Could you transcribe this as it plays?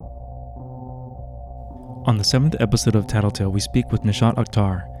On the 7th episode of Tattletale, we speak with Nishat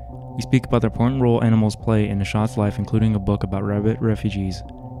Akhtar. We speak about the important role animals play in Nishat's life, including a book about rabbit refugees.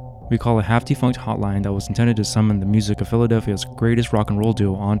 We call a half-defunct hotline that was intended to summon the music of Philadelphia's greatest rock and roll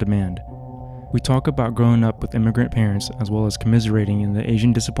duo on demand. We talk about growing up with immigrant parents, as well as commiserating in the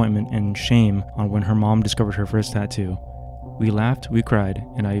Asian disappointment and shame on when her mom discovered her first tattoo. We laughed, we cried,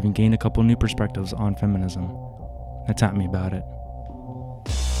 and I even gained a couple new perspectives on feminism. Now tap me about it.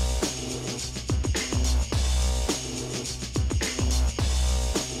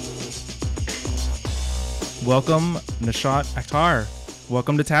 Welcome, Nishat Akhtar.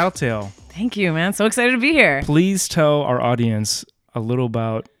 Welcome to Tattletale. Thank you, man. So excited to be here. Please tell our audience a little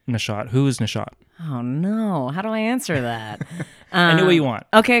about Nishat. Who is Nishat? Oh, no. How do I answer that? Any way you want.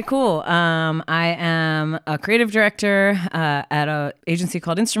 Okay, cool. I am a creative director at an agency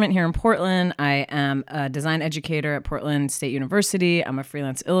called Instrument here in Portland. I am a design educator at Portland State University. I'm a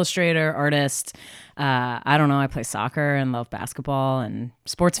freelance illustrator, artist. I don't know. I play soccer and love basketball and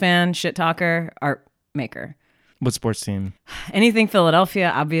sports fan, shit talker, art maker. What sports team? Anything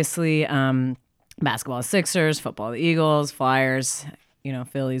Philadelphia, obviously. Basketball, Sixers, football, the Eagles, Flyers,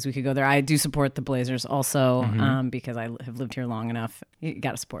 Phillies. We could go there. I do support the Blazers also because I have lived here long enough. You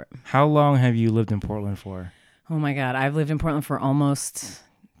got to support. How long have you lived in Portland for? Oh my God. I've lived in Portland for almost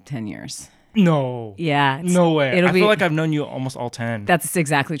 10 years. No. Yeah. No way. I feel like I've known you almost all 10. That's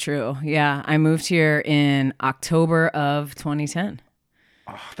exactly true. Yeah. I moved here in October of 2010.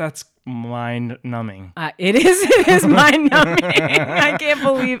 Oh, that's mind-numbing. It is mind-numbing. I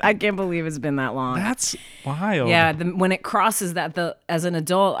can't believe it's been that long. That's wild. Yeah, when it crosses that, as an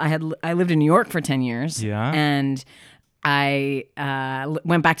adult, I lived in New York for 10 years. Yeah. And I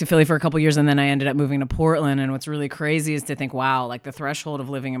went back to Philly for a couple years, and then I ended up moving to Portland. And what's really crazy is to think, wow, like the threshold of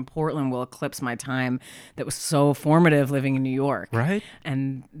living in Portland will eclipse my time that was so formative living in New York. Right.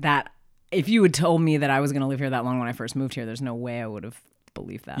 And that, if you had told me that I was going to live here that long when I first moved here, there's no way I would have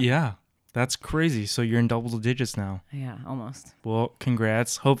believed that. Yeah. That's crazy. So you're in double digits now. Yeah, almost. Well,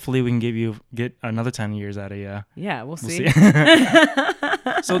 congrats. Hopefully we can get another 10 years out of you. Yeah, we'll see.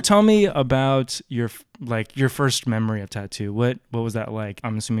 So tell me about your first memory of tattoo. What was that like?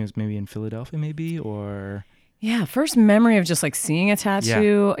 I'm assuming it was maybe in Philadelphia maybe, or... Yeah, first memory of just like seeing a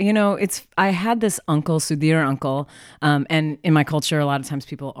tattoo. Yeah. I had this uncle, Sudhir uncle, and in my culture, a lot of times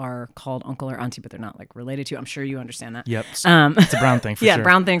people are called uncle or auntie, but they're not like related to you. I'm sure you understand that. Yep, it's a brown thing for sure. Yeah,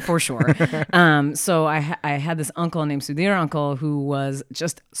 brown thing for sure. So I had this uncle named Sudhir uncle who was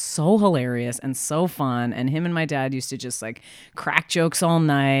just so hilarious and so fun, and him and my dad used to just like crack jokes all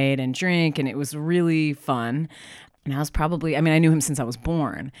night and drink, and it was really fun. And I knew him since I was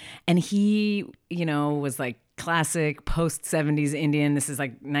born. And he, was like classic post-70s Indian. This is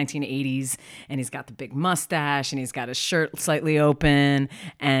like 1980s. And he's got the big mustache and he's got his shirt slightly open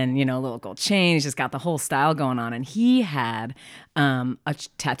and, a little gold chain. He's just got the whole style going on. And he had a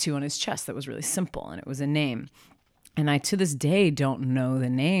tattoo on his chest that was really simple. And it was a name. And I, to this day, don't know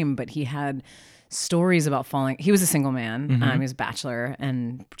the name, but he had stories about falling. He was a single man. He was a bachelor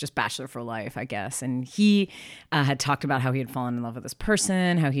and just bachelor for life, I guess. And he had talked about how he had fallen in love with this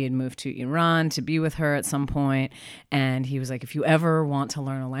person, how he had moved to Iran to be with her at some point. And he was like, if you ever want to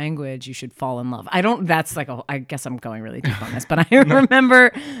learn a language, you should fall in love. I guess I'm going really deep on this, but I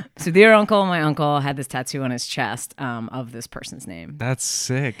remember Sudhir my uncle, had this tattoo on his chest of this person's name. That's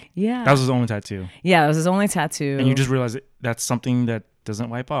sick. Yeah. That was his only tattoo. Yeah, that was his only tattoo. And you just realize that's something that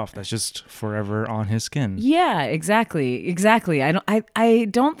doesn't wipe off. That's just forever on his skin. Yeah, exactly. I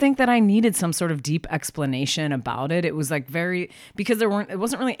don't think that I needed some sort of deep explanation about it. It was like because it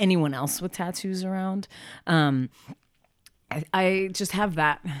wasn't really anyone else with tattoos around. I just have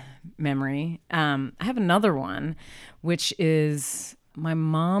that memory. I have another one, which is my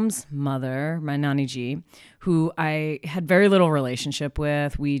mom's mother, my Nani Ji, who I had very little relationship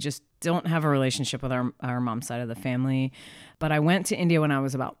with. We just don't have a relationship with our mom's side of the family. But I went to India when I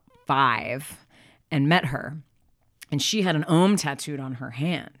was about 5 and met her. And she had an Om tattooed on her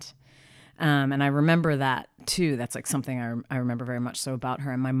hand. And I remember that too. That's like something I remember very much so about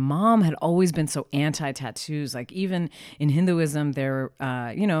her. And my mom had always been so anti-tattoos. Like even in Hinduism, there,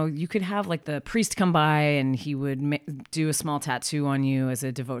 you could have like the priest come by and he would do a small tattoo on you as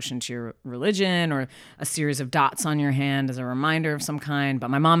a devotion to your religion or a series of dots on your hand as a reminder of some kind.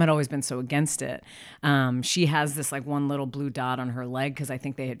 But my mom had always been so against it. She has this like one little blue dot on her leg because I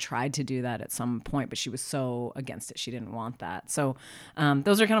think they had tried to do that at some point, but she was so against it. She didn't want that. So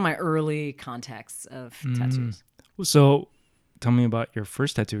those are kind of my early contexts of tattoos. So tell me about your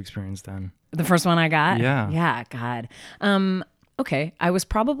first tattoo experience then. The first one I got? Yeah. Yeah, God. Okay, I was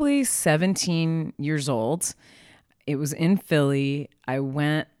probably 17 years old. It was in Philly. I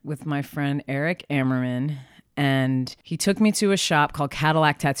went with my friend Eric Ammerman, and he took me to a shop called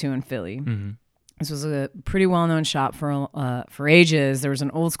Cadillac Tattoo in Philly. This was a pretty well-known shop for ages. There was an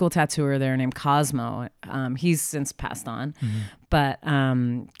old school tattooer there named Cosmo. He's since passed on. But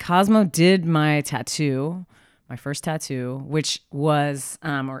Cosmo did my tattoo, my first tattoo, which was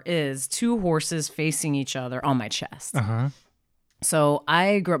or is 2 horses facing each other on my chest. So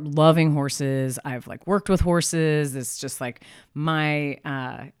I grew up loving horses. I've like worked with horses. It's just like my,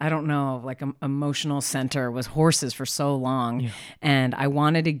 I don't know, like emotional center was horses for so long. And I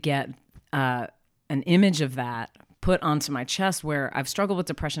wanted to get an image of that put onto my chest, where I've struggled with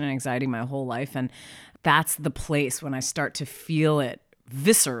depression and anxiety my whole life. And that's the place when I start to feel it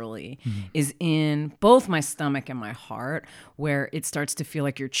viscerally, is in both my stomach and my heart, where it starts to feel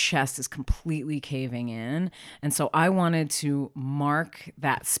like your chest is completely caving in. And so I wanted to mark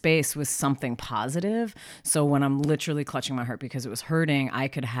that space with something positive. So when I'm literally clutching my heart because it was hurting, I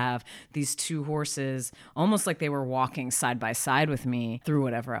could have these 2 horses almost like they were walking side by side with me through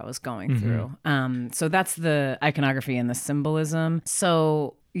whatever I was going through. So that's the iconography and the symbolism.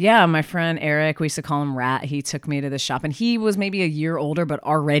 So yeah, my friend Eric, we used to call him Rat. He took me to the shop, and he was maybe a year older, but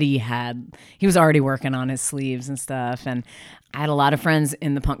he was already working on his sleeves and stuff. And I had a lot of friends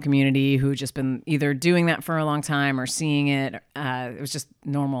in the punk community who just been either doing that for a long time or seeing it. It was just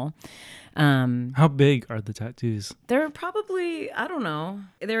normal. How big are the tattoos? They're probably, I don't know.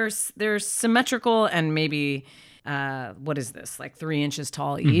 They're symmetrical and maybe what is this, like 3 inches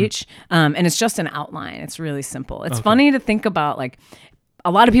tall each. And it's just an outline. It's really simple. It's funny to think about, like, a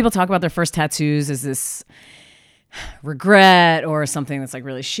lot of people talk about their first tattoos as this regret or something that's like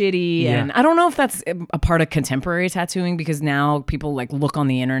really shitty. And I don't know if that's a part of contemporary tattooing, because now people like look on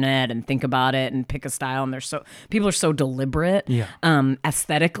the internet and think about it and pick a style, and people are so deliberate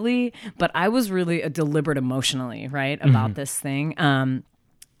aesthetically, but I was really deliberate emotionally, right, about this thing.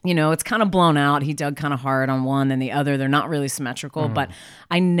 You know, it's kind of blown out. He dug kind of hard on one and the other. They're not really symmetrical, but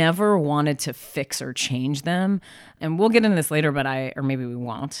I never wanted to fix or change them. And we'll get into this later, or maybe we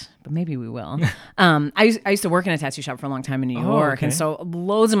won't, but maybe we will. I used to work in a tattoo shop for a long time in New York. And so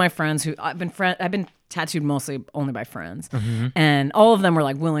loads of my friends who I've been tattooed mostly only by friends. And all of them were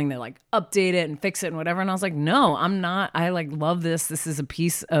like willing to like update it and fix it and whatever. And I was like, no, I'm not. I like love this. This is a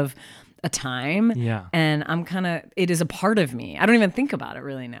piece of a time. And it is a part of me. I don't even think about it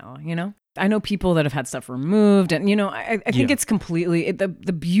really now, you know? I know people that have had stuff removed, and, you know, I think it's completely, the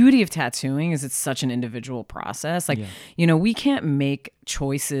beauty of tattooing is it's such an individual process. Like, you know, we can't make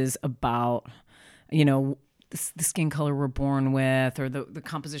choices about, you know, the skin color we're born with, or the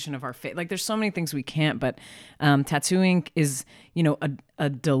composition of our face. Like, there's so many things we can't, but tattooing is, you know, a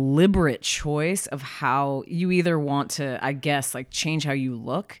deliberate choice of how you either want to, I guess, like change how you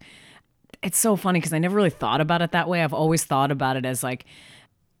look. It's so funny because I never really thought about it that way. I've always thought about it as like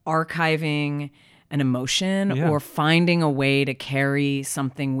archiving an emotion or finding a way to carry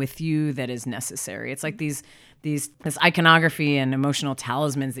something with you that is necessary. It's like this iconography and emotional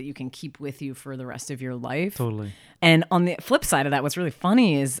talismans that you can keep with you for the rest of your life. Totally. And on the flip side of that, what's really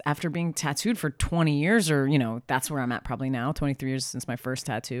funny is after being tattooed for 20 years, or, you know, that's where I'm at probably now, 23 years since my first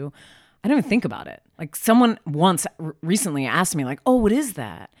tattoo, I don't even think about it. Like, someone once recently asked me like, oh, what is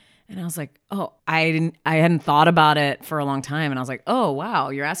that? And I was like, oh, I hadn't thought about it for a long time. And I was like, oh, wow,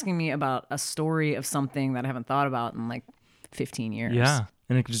 you're asking me about a story of something that I haven't thought about in like 15 years. Yeah.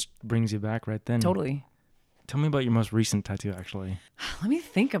 And it just brings you back right then. Totally. Tell me about your most recent tattoo, actually. Let me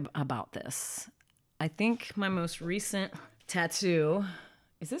think about this. I think my most recent tattoo,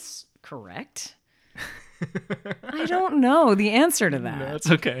 is this correct? I don't know the answer to that. No,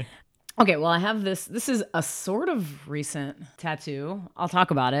 it's okay. Okay, well, I have this. This is a sort of recent tattoo. I'll talk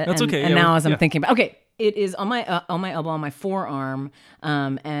about it. That's okay. And now, as I'm thinking about, okay, it is on my elbow, on my forearm,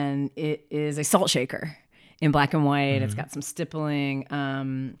 and it is a salt shaker in black and white. It's got some stippling.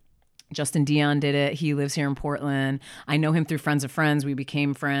 Justin Dion did it. He lives here in Portland. I know him through friends of friends. We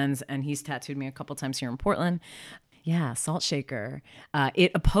became friends, and he's tattooed me a couple times here in Portland. Yeah, salt shaker.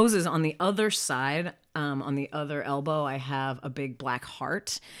 It opposes on the other side, on the other elbow, I have a big black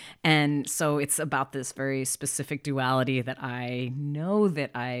heart. And so it's about this very specific duality that I know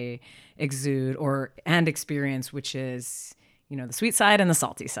that I exude and experience, which is, you know, the sweet side and the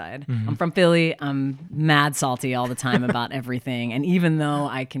salty side. I'm from Philly. I'm mad salty all the time about everything. And even though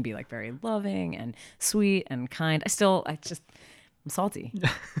I can be like very loving and sweet and kind, I'm salty.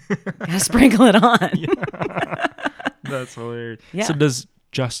 Gotta sprinkle it on. That's hilarious. Yeah. So does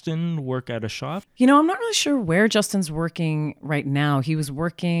Justin work at a shop? You know, I'm not really sure where Justin's working right now. He was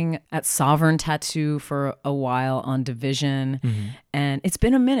working at Sovereign Tattoo for a while on Division. And it's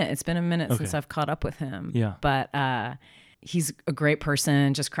been a minute. It's been a minute since I've caught up with him. Yeah. But He's a great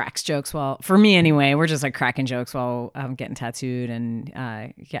person, just cracks jokes for me anyway, we're just like cracking jokes while I'm getting tattooed. And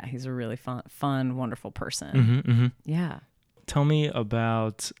yeah, he's a really fun, wonderful person. Yeah. Tell me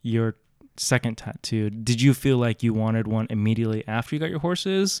about your second tattoo. Did you feel like you wanted one immediately after you got your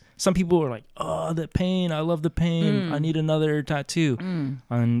horses? Some people were like, oh, the pain, I love the pain, I need another tattoo.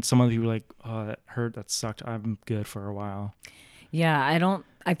 And some other people were like, oh, that hurt, that sucked, I'm good for a while. Yeah,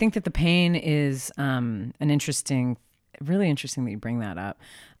 I think that the pain is really interesting that you bring that up.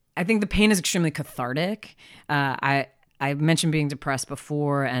 I think the pain is extremely cathartic. I mentioned being depressed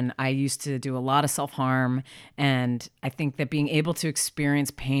before, and I used to do a lot of self-harm. And I think that being able to experience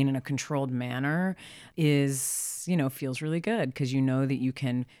pain in a controlled manner feels really good, because you know that you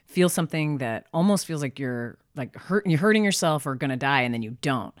can feel something that almost feels like you're hurting yourself or gonna die, and then you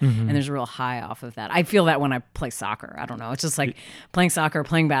don't. And there's a real high off of that. I feel that when I play soccer. I don't know. It's just like playing soccer,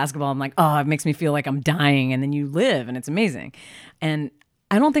 playing basketball. I'm like, oh, it makes me feel like I'm dying, and then you live, and it's amazing. And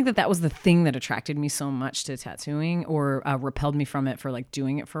I don't think that was the thing that attracted me so much to tattooing, or repelled me from it for like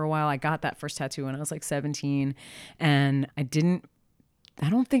doing it for a while. I got that first tattoo when I was like 17, and I don't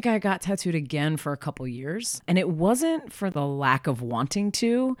think I got tattooed again for a couple years. And it wasn't for the lack of wanting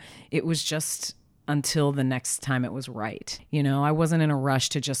to. It was just until the next time it was right. I wasn't in a rush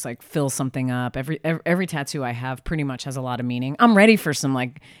to just like fill something up. Every tattoo I have pretty much has a lot of meaning. I'm ready for some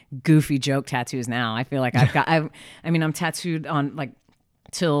like goofy joke tattoos now. I feel like I'm tattooed on like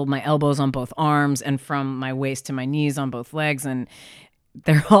till my elbows on both arms, and from my waist to my knees on both legs. And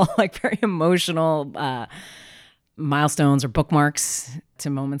they're all like very emotional milestones or bookmarks to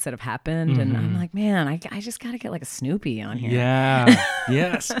moments that have happened. And I'm like, man, I just got to get like a Snoopy on here. Yeah.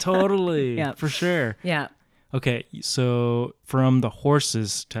 Yes, totally. Yeah. For sure. Yeah. Okay. So from the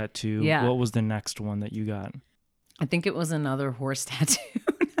horses tattoo, Yeah. what was the next one that you got? I think it was another horse tattoo.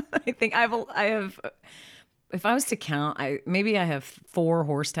 I think I have, if I was to count, I have 4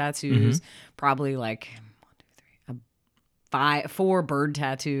 horse tattoos, probably like 4 bird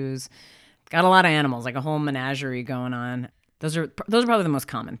tattoos. Got a lot of animals, like a whole menagerie going on. Those are probably the most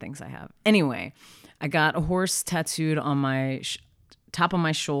common things I have. Anyway, I got a horse tattooed on my top of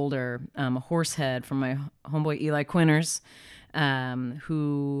my shoulder, a horse head from my homeboy Eli Quinners,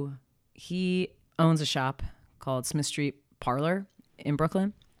 who he owns a shop called Smith Street Parlor in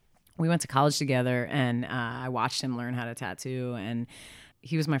Brooklyn. We went to college together, and I watched him learn how to tattoo, and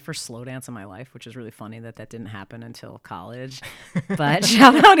he was my first slow dance in my life, which is really funny that didn't happen until college. But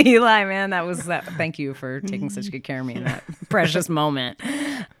shout out Eli, man. Thank you for taking such good care of me in that precious moment.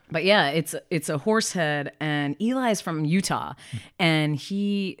 But yeah, it's a horse head, and Eli's from Utah, and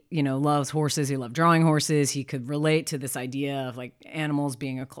he, loves horses. He loved drawing horses. He could relate to this idea of like animals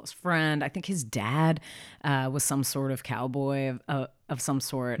being a close friend. I think his dad was some sort of cowboy of some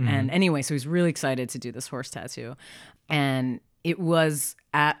sort. And anyway, so he's really excited to do this horse tattoo. And it was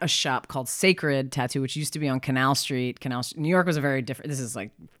at a shop called Sacred Tattoo, which used to be on Canal Street. New York was a very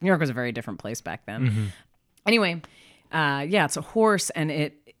different place back then. Anyway, it's a horse,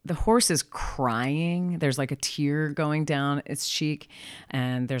 and the horse is crying. There's like a tear going down its cheek,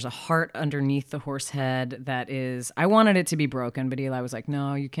 and there's a heart underneath the horse head I wanted it to be broken, but Eli was like,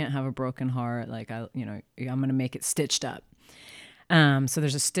 no, you can't have a broken heart. Like, I'm going to make it stitched up. So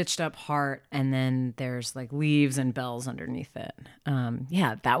there's a stitched up heart, and then there's like leaves and bells underneath it.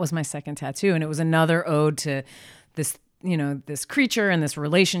 That was my second tattoo. And it was another ode to this, this creature and this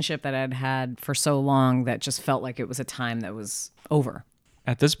relationship that I'd had for so long that just felt like it was a time that was over.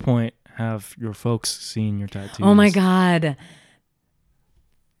 At this point, have your folks seen your tattoos? Oh my God.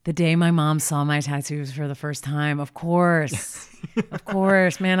 The day my mom saw my tattoos for the first time, of course. Of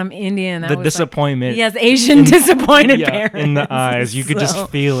course, man, I'm Indian. The disappointment. Yes, Asian disappointed parents. In the eyes. You could just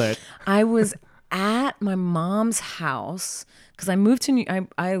feel it. I was at my mom's house because I moved to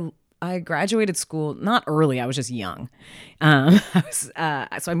I graduated school not early. I was just young. So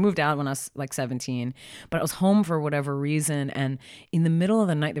I moved out when I was like 17, but I was home for whatever reason. And in the middle of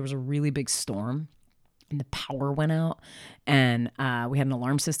the night, there was a really big storm, and the power went out, and we had an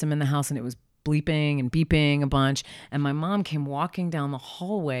alarm system in the house, and it was bleeping and beeping a bunch. And my mom came walking down the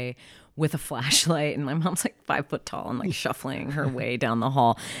hallway with a flashlight, and my mom's like 5 foot tall and like shuffling her way down the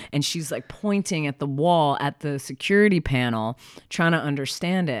hall, and she's like pointing at the wall at the security panel, trying to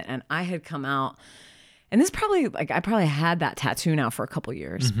understand it. And I had come out, and I probably had that tattoo now for a couple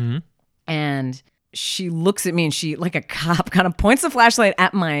years. And she looks at me, and she, like a cop, kind of points the flashlight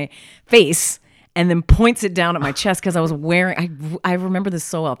at my face and then points it down at my chest, because I was wearing, I remember this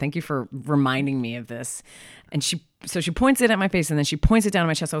so well. Thank you for reminding me of this. And she so she points it at my face and then she points it down at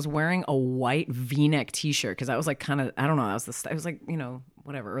my chest. I was wearing a white V-neck t-shirt because I was like kind of, I don't know, it was like,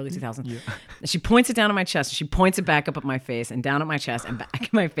 whatever, early 2000s. Yeah. And she points it down at my chest. And she points it back up at my face and down at my chest and back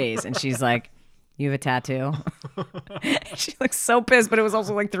at my face. And she's like, you have a tattoo? She looks so pissed, but it was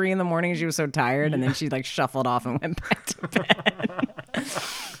also like 3 a.m. and she was so tired. And then she like shuffled off and went back to bed.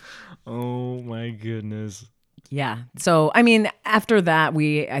 Oh my goodness. Yeah. So, I mean, after that,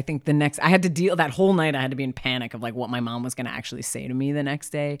 I think I had to deal that whole night. I had to be in panic of like what my mom was going to actually say to me the next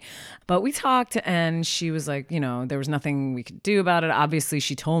day. But we talked and she was like, there was nothing we could do about it. Obviously,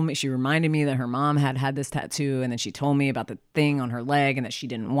 she reminded me that her mom had this tattoo. And then she told me about the thing on her leg and that she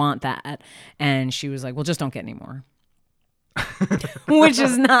didn't want that. And she was like, well, just don't get any more. Which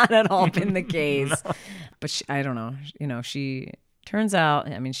has not at all been the case. No. But I don't know. She... Turns out,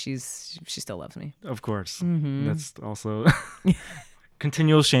 I mean, she still loves me. Of course. Mm-hmm. That's also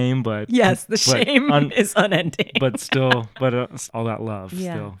continual shame, but... Yes, shame is unending. But all that love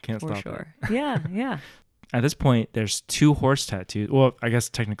still can't stop it. Yeah. At this point, there's 2 horse tattoos. Well, I guess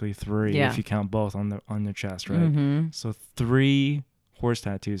technically 3 if you count both on their chest, right? Mm-hmm. So 3 horse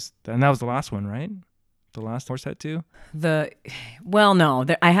tattoos. And that was the last one, right? The last horse tattoo? No.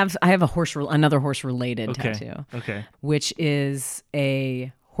 I have another horse related tattoo. Okay. Which is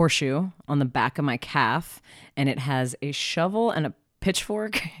a horseshoe on the back of my calf, and it has a shovel and a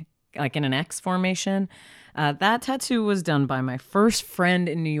pitchfork, like in an X formation. That tattoo was done by my first friend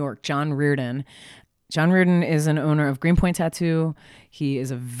in New York, John Reardon. John Reardon is an owner of Greenpoint Tattoo. He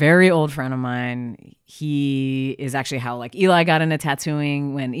is a very old friend of mine. He is actually how like Eli got into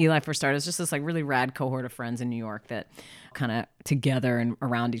tattooing when Eli first started. It's just this like really rad cohort of friends in New York that kind of together and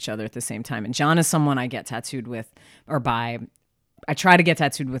around each other at the same time. And John is someone I get tattooed with or by. I try to get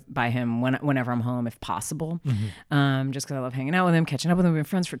tattooed by him whenever I'm home, if possible. Mm-hmm. Just because I love hanging out with him, catching up with him. We've been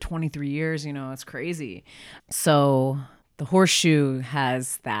friends for 23 years. It's crazy. So the horseshoe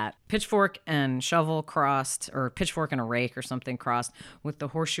has that pitchfork and shovel crossed, or pitchfork and a rake or something crossed with the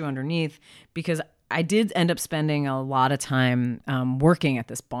horseshoe underneath, because I did end up spending a lot of time working at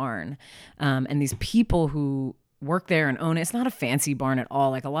this barn. And these people who work there and own it, it's not a fancy barn at all.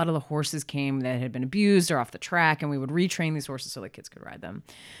 Like a lot of the horses came that had been abused or off the track, and we would retrain these horses so the kids could ride them.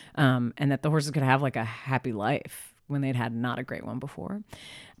 And that the horses could have like a happy life when they'd had not a great one before.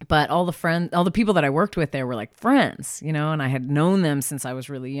 But all the people that I worked with there were like friends, and I had known them since I was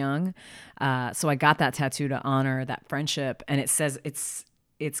really young. So I got that tattoo to honor that friendship. And it says it's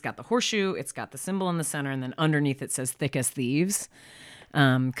got the horseshoe, it's got the symbol in the center, and then underneath it says thick as thieves.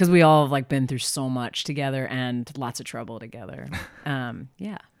 Because we all have like been through so much together and lots of trouble together.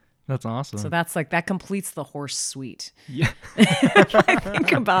 Yeah. That's awesome. So that's like, that completes the horse suite. Yeah. If I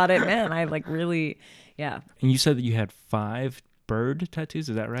think about it, man, I like really, yeah. And you said that you had 5 bird tattoos,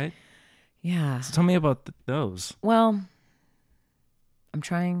 is that right? Yeah. So tell me about those. Well, I'm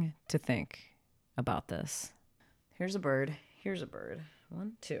trying to think about this. Here's a bird.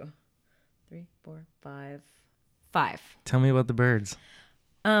 1, 2, 3, 4, 5. 5. Tell me about the birds.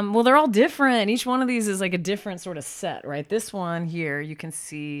 Well, they're all different. Each one of these is like a different sort of set, right? This one here, you can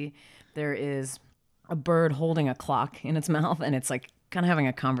see there is a bird holding a clock in its mouth, and it's like kind of having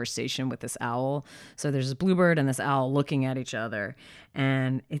a conversation with this owl. So there's this bluebird and this owl looking at each other,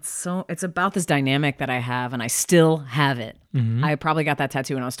 and it's about this dynamic that I have, and I still have it. Mm-hmm. I probably got that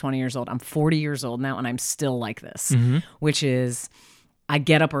tattoo when I was 20 years old. I'm 40 years old now, and I'm still like this, which is I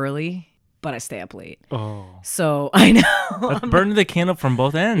get up early, but I stay up late. Oh. So I know. That's burning the candle from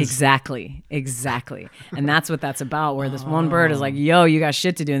both ends. Exactly. And that's what that's about, where this one bird is like, yo, you got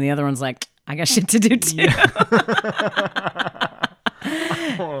shit to do. And the other one's like, I got shit to do too.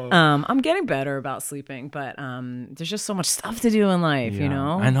 I'm getting better about sleeping, but there's just so much stuff to do in life,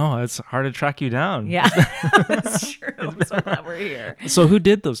 I know. It's hard to track you down. Yeah, that's true. I'm so glad we're here. So who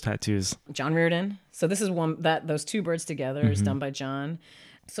did those tattoos? John Reardon. So this is one that those 2 birds together is done by John.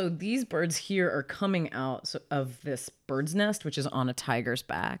 So these birds here are coming out of this bird's nest, which is on a tiger's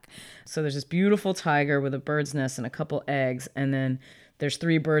back. So there's this beautiful tiger with a bird's nest and a couple eggs, and then there's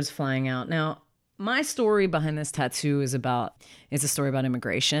 3 birds flying out. Now, my story behind this tattoo is a story about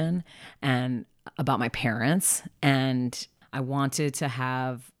immigration and about my parents, and I wanted to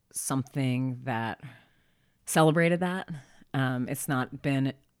have something that celebrated that. It's not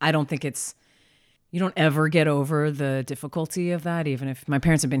been, I don't think it's, you don't ever get over the difficulty of that, even if my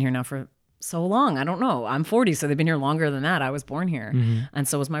parents have been here now for so long. I don't know. I'm 40, so they've been here longer than that. I was born here, and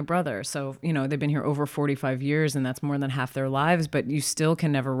so was my brother. So, they've been here over 45 years, and that's more than half their lives, but you still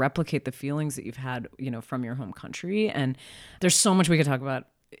can never replicate the feelings that you've had, from your home country. And there's so much we could talk about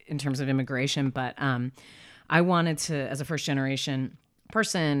in terms of immigration, but I wanted to, as a first generation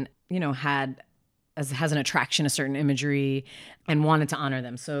person, had has an attraction to certain imagery and wanted to honor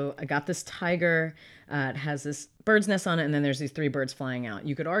them. So I got this tiger. It has this bird's nest on it, and then there's these 3 birds flying out.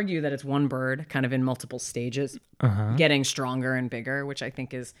 You could argue that it's one bird kind of in multiple stages, getting stronger and bigger, which I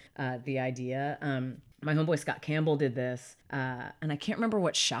think is the idea. My homeboy Scott Campbell did this, and I can't remember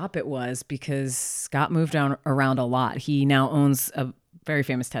what shop it was because Scott moved around a lot. He now owns a very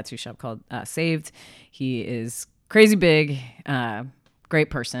famous tattoo shop called Saved. He is crazy big, great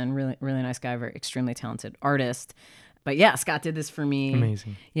person, really, really nice guy, very extremely talented artist. But yeah, Scott did this for me.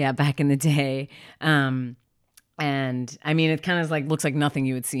 Amazing. Yeah, back in the day. And I mean, it kind of like looks like nothing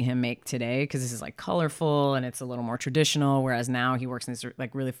you would see him make today because this is like colorful and it's a little more traditional. Whereas now he works in these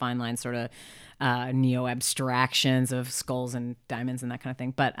like really fine line sort of neo abstractions of skulls and diamonds and that kind of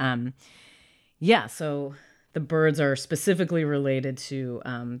thing. But yeah, so the birds are specifically related to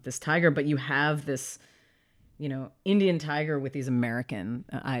this tiger, but you have this, you know, Indian tiger with these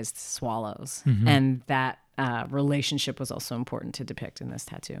Americanized swallows, and that relationship was also important to depict in this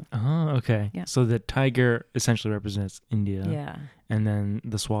tattoo. Oh, okay. Yeah. So the tiger essentially represents India. Yeah. And then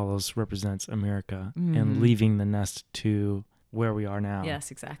the swallows represents America and leaving the nest to where we are now. Yes,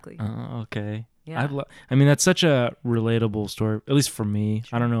 exactly. Oh, okay. Yeah. I mean, that's such a relatable story, at least for me.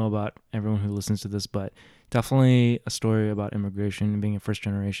 Sure. I don't know about everyone who listens to this, but definitely a story about immigration and being a first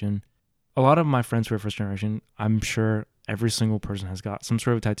generation. A lot of my friends who are first generation, I'm sure every single person has got some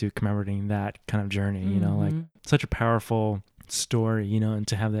sort of tattoo commemorating that kind of journey, you know, like such a powerful story, you know, and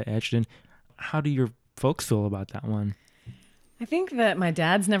to have that etched in. How do your folks feel about that one? I think that my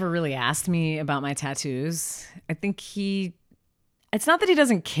dad's never really asked me about my tattoos. I think it's not that he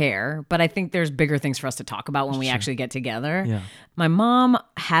doesn't care, but I think there's bigger things for us to talk about when we actually get together. Yeah. My mom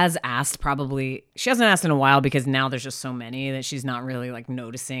has asked she hasn't asked in a while because now there's just so many that she's not really like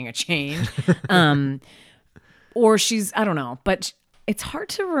noticing a change. Or I don't know, but it's hard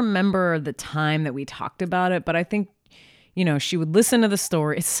to remember the time that we talked about it. But I think, you know, she would listen to the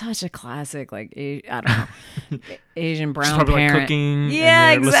story. It's such a classic, like, I don't know, Asian brown probably parent. like cooking.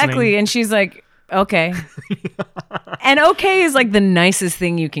 Yeah, exactly. Listening. And she's like, okay. And okay is like the nicest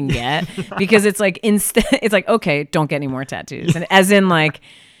thing you can get because it's like it's like, okay, don't get any more tattoos. And as in like,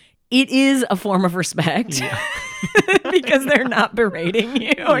 it is a form of respect because they're not berating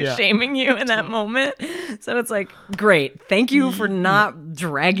you or shaming you in that moment. So it's like, great. Thank you for not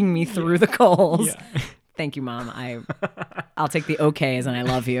dragging me through the coals. Yeah. Thank you, Mom. I'll take the okays and I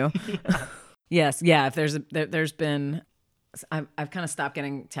love you. Yes. Yeah. If there's been, I've kind of stopped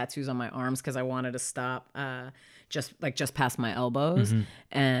getting tattoos on my arms because I wanted to stop just past my elbows.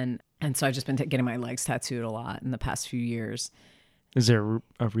 And so I've just been getting my legs tattooed a lot in the past few years. Is there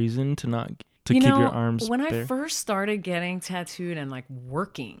a reason to keep your arms when bare? I first started getting tattooed and like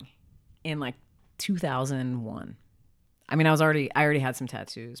working in like 2001, I mean, I already had some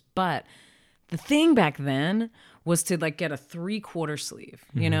tattoos, but the thing back then was to like get a 3/4 sleeve,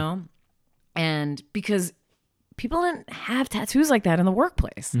 you know? And because people didn't have tattoos like that in the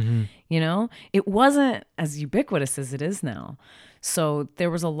workplace, you know? It wasn't as ubiquitous as it is now. So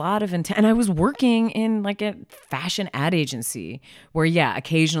there was a lot of intent. And I was working in like a fashion ad agency where, yeah,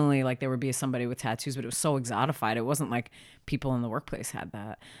 occasionally like there would be somebody with tattoos, but it was so exotified. It wasn't like people in the workplace had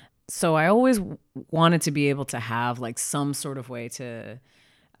that. So I always wanted to be able to have like some sort of way to,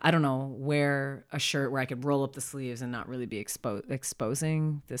 I don't know, wear a shirt where I could roll up the sleeves and not really be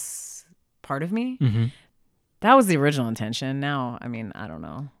exposing this part of me. That was the original intention. Now, I mean, I don't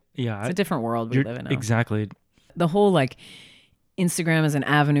know. Yeah. It's a different world we live in now. Exactly. The whole like Instagram as an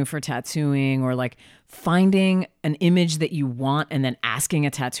avenue for tattooing or like finding an image that you want and then asking a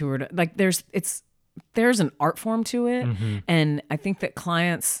tattooer to, like there's an art form to it. And I think that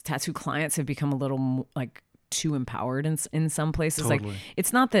tattoo clients have become a little like too empowered in some places. Totally. Like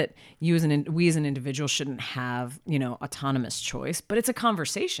it's not that we as an individual shouldn't have, you know, autonomous choice, but it's a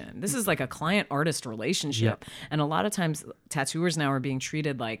conversation. This is like a client artist relationship. And a lot of times tattooers now are being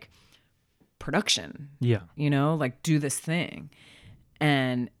treated like production. Yeah. You know, like do this thing.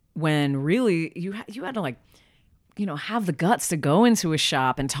 And when really you had to like, you know, have the guts to go into a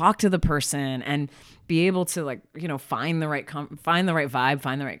shop and talk to the person and be able to like, you know, find the right vibe,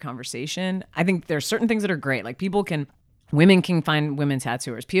 find the right conversation. I think there's certain things that are great. Like women can find women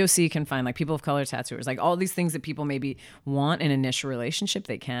tattooers. POC can find like people of color tattooers. Like all these things that people maybe want in an initial relationship,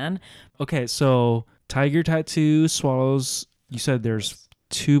 they can. Okay, so tiger tattoo, swallows. You said there's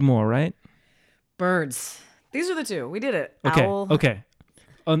 2 more, right? Birds. These are the 2. We did it. Okay. Owl. Okay.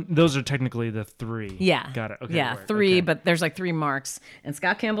 Those are technically the 3. Yeah. Got it. Okay. Yeah, 3, but there's like 3 marks. And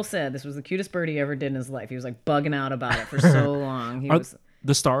Scott Campbell said this was the cutest bird he ever did in his life. He was like bugging out about it for so long. Are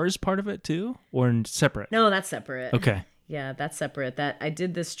the stars part of it too, or separate? No, that's separate. Okay. Yeah, that's separate. That I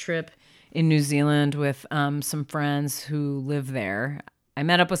did this trip in New Zealand with some friends who live there. I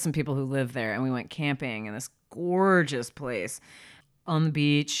met up with some people who live there, and we went camping in this gorgeous place on the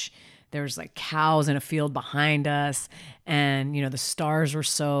beach. There was like cows in a field behind us, and the stars were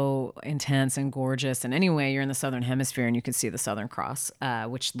so intense and gorgeous. And anyway, you're in the southern hemisphere, and you can see the Southern Cross,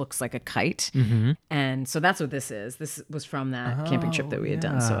 which looks like a kite. And so that's what this is. This was from that camping trip that we had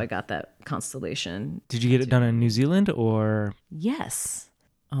done. So I got that constellation. Did you get it done in New Zealand or? Yes.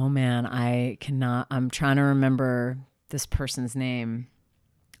 Oh man, I'm trying to remember this person's name.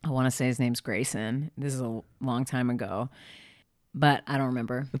 I want to say his name's Grayson. This is a long time ago, but I don't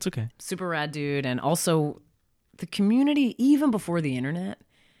remember. That's okay. Super rad dude. And also the community, even before the internet,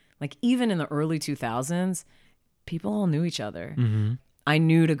 like even in the early 2000s, people all knew each other. I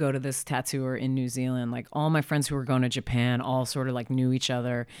knew to go to this tattooer in New Zealand. Like all my friends who were going to Japan all sort of like knew each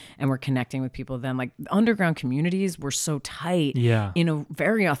other and were connecting with people then. Like the underground communities were so tight in a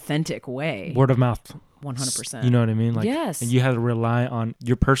very authentic way. Word of mouth. 100%. You know what I mean? Like, yes. And you had to rely on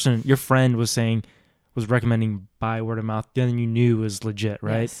your friend was recommending by word of mouth. Then you knew it was legit,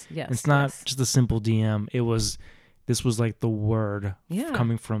 right? Yes. It's not just a simple DM. This was like the word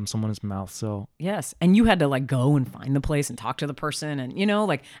coming from someone's mouth. So yes. And you had to like go and find the place and talk to the person and,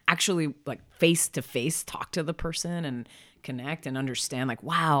 like actually like face to face talk to the person and connect and understand like,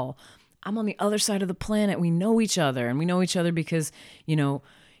 wow, I'm on the other side of the planet. We know each other, and we know each other because,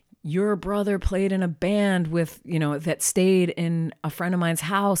 your brother played in a band with, that stayed in a friend of mine's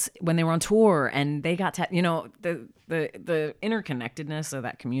house when they were on tour, and they got, the interconnectedness of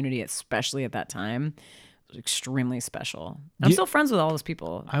that community, especially at that time, was extremely special. I'm still friends with all those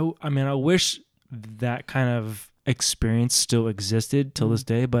people. I mean, I wish that kind of experience still existed till this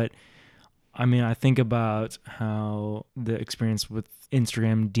day, but I mean, I think about how the experience with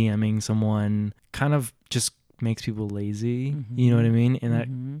Instagram DMing someone kind of just makes people lazy, you know what I mean? And that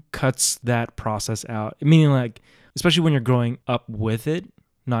cuts that process out. Meaning like, especially when you're growing up with it,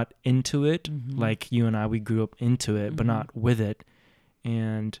 not into it, like you and I, we grew up into it, but not with it.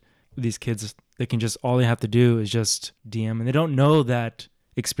 And these kids, all they have to do is just DM, and they don't know that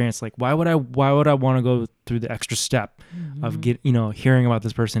experience. Like, why would I want to go through the extra step of hearing about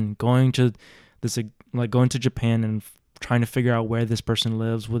this person, going to Japan and trying to figure out where this person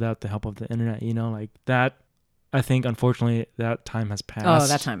lives without the help of the internet, like that. I think, unfortunately, that time has passed. Oh,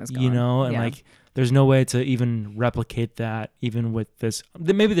 that time is gone. And like, there's no way to even replicate that, even with this.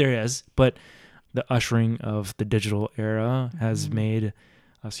 Maybe there is, but the ushering of the digital era has made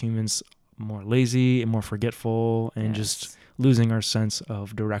us humans more lazy and more forgetful and just losing our sense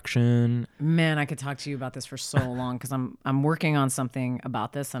of direction. Man, I could talk to you about this for so long because I'm working on something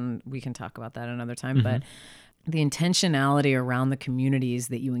about this, and we can talk about that another time. But the intentionality around the communities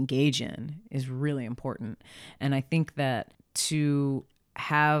that you engage in is really important. And I think that to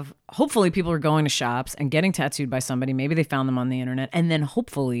have, hopefully people are going to shops and getting tattooed by somebody, maybe they found them on the internet, and then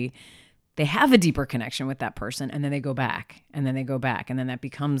hopefully they have a deeper connection with that person, and then they go back, and then they go back, and then that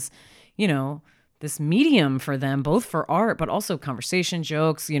becomes, this medium for them, both for art, but also conversation,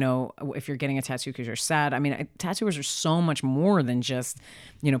 jokes, if you're getting a tattoo because you're sad. I mean, tattooers are so much more than just,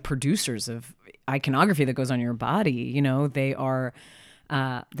 producers of iconography that goes on your body. They are,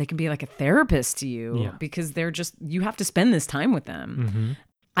 they can be like a therapist to you because you have to spend this time with them.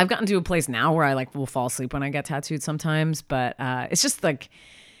 I've gotten to a place now where I will fall asleep when I get tattooed sometimes, but it's just like,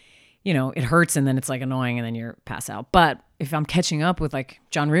 it hurts and then it's like annoying and then you're pass out. But if I'm catching up with like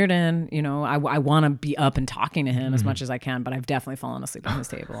John Reardon, I want to be up and talking to him as much as I can, but I've definitely fallen asleep on his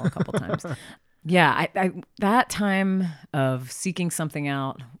table a couple times. Yeah. I that time of seeking something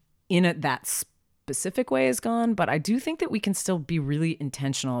out in that specific way is gone, but I do think that we can still be really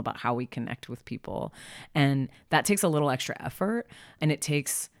intentional about how we connect with people. And that takes a little extra effort, and it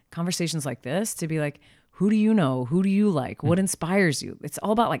takes conversations like this to be like, who do you know? Who do you like? What inspires you? It's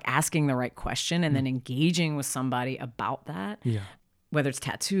all about like asking the right question and then engaging with somebody about that. Yeah. Whether it's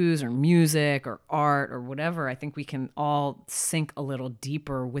tattoos or music or art or whatever, I think we can all sink a little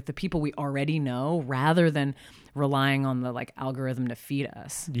deeper with the people we already know rather than relying on the like algorithm to feed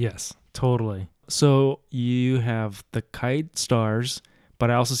us. Yes, totally. So you have the kite stars, but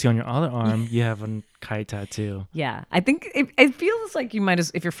I also see on your other arm, you have a kite tattoo. Yeah. I think it feels like you might,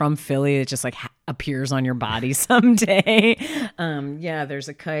 if you're from Philly, it just like appears on your body someday. There's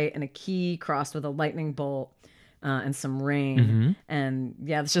a kite and a key crossed with a lightning bolt and some rain. And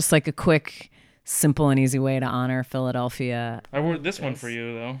it's just like a quick, simple and easy way to honor Philadelphia. I wore this one for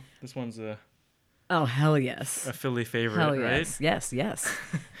you, though. This one's oh, hell yes. a Philly favorite, Hell right? yes. Yes.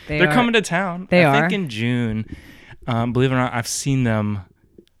 They're coming to town. I think in June. Believe it or not, I've seen them,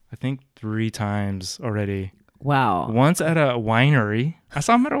 I think 3 times already. Wow. Once at a winery. I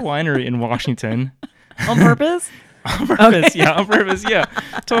saw him at a winery in Washington. On purpose? On purpose, yeah, on purpose, yeah,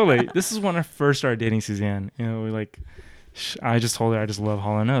 totally. This is when I first started dating Suzanne. You know, we like, I just told her I just love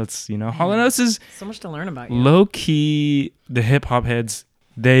Hall & Oates. You know, Hall & Oates is So much to learn about you. low key. The hip hop heads,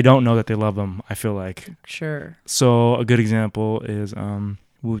 they don't know that they love them. I feel like. Sure. So a good example is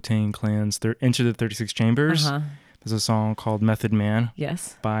Wu-Tang Clan's Enter the 36 Chambers. Uh-huh. There's a song called Method Man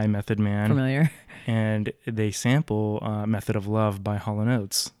Yes. by Method Man. Familiar. And they sample Method of Love by Hall &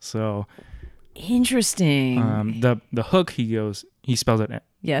 Oates. So Interesting. the hook, he spells it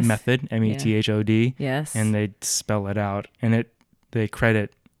Yes. method, METHOD. Yes. And they spell it out. And they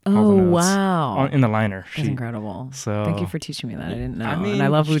credit Oh, Hall & Oates wow. in the liner. That's incredible. So Thank you for teaching me that. I didn't know. I mean, and I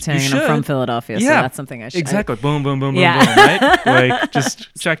love you Wu-Tang, and I'm should. from Philadelphia, so Yeah, that's something I should. Exactly. Boom, boom, boom, boom, Yeah. boom, right? Like, just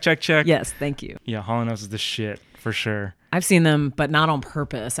check. Yes, thank you. Yeah, Hall & Oates is the shit, for sure. I've seen them, but not on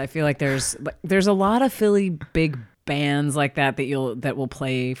purpose. I feel like there's a lot of Philly big bands like that will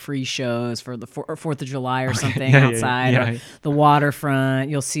play free shows for the 4th of July or something outside or the waterfront.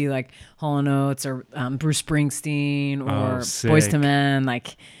 You'll see like Hall & Oates or Bruce Springsteen or Boyz II Men.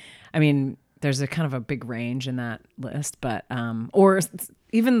 Like, I mean, there's a kind of a big range in that list, but or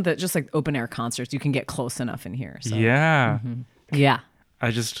even just like open air concerts, you can get close enough in here. So. Yeah. Mm-hmm. Yeah. I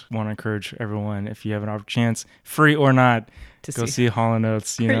just want to encourage everyone, if you have an chance, free or not, to go see Hall &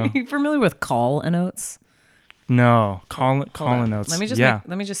 Oates. You know, are you familiar with Call & Oates? No, Call & Oates. Let me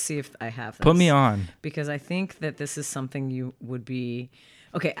just see if I have this. Put me on, because I think that this is something you would be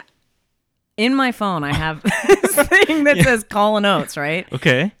okay. In my phone, I have this thing that says Call & Oates, right?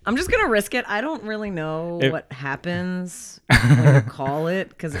 Okay. I'm just gonna risk it. I don't really know what happens when you call it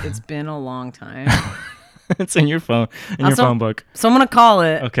because it's been a long time. It's in your phone, your phone book. So I'm gonna call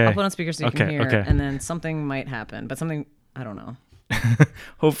it. Okay. I'll put on speaker so you can hear, okay. and then something might happen, but something I don't know.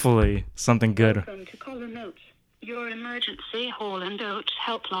 Hopefully, something good. Welcome to Call & Oates, your emergency Hall & Oates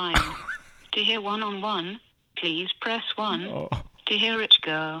helpline. To hear 1-on-1, please press 1. Oh. To hear Rich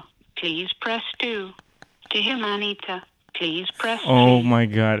Girl, please press 2. To hear Manita, please press 3. Oh my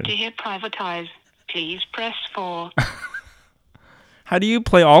God. To hear Privatize, please press 4. How do you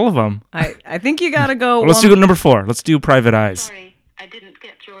play all of them? I think you gotta go. Well, let's do number 4. Let's do Private Eyes. Sorry, I didn't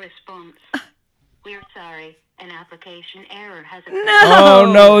get your response. We're sorry. An application error has occurred. No.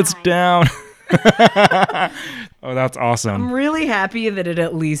 Oh no, it's down. Oh, that's awesome. I'm really happy that it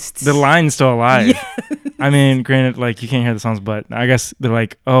at least The line's still alive. I mean, granted, like you can't hear the songs, but I guess they're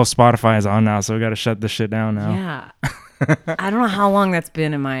like, oh, Spotify is on now, so we got to shut this shit down now. Yeah. I don't know how long that's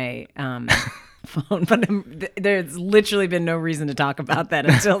been in my phone, but there's literally been no reason to talk about that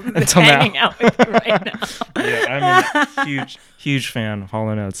until hanging out with you right now. Yeah, I'm a huge fan of Hall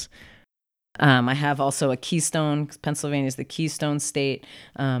 & Oates. I have also a Keystone. Pennsylvania is the Keystone State,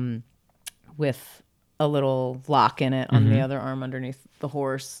 with a little lock in it on the other arm underneath the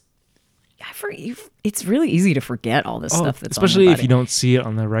horse. It's really easy to forget all this stuff that's especially on if you don't see it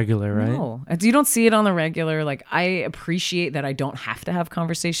on the regular, right? No, you don't see it on the regular. Like, I appreciate that I don't have to have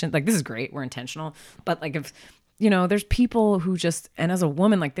conversations. Like, this is great. We're intentional. But like, if, there's people who just, and as a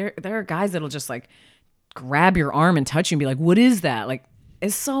woman, like there are guys that'll just like grab your arm and touch you and be like, what is that? Like,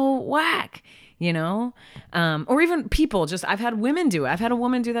 it's so whack, or even people I've had women do it. I've had a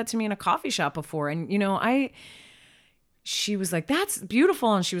woman do that to me in a coffee shop before. And, she was like, that's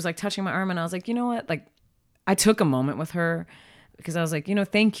beautiful. And she was like touching my arm. And I was like, you know what? Like, I took a moment with her because I was like,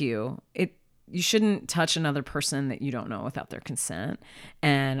 thank you. You shouldn't touch another person that you don't know without their consent.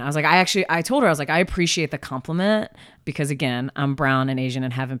 And I was like, I told her, I was like, I appreciate the compliment because, again, I'm brown and Asian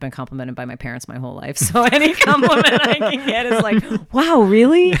and haven't been complimented by my parents my whole life. So any compliment I can get is like, wow,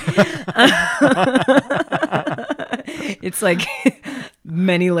 really? It's like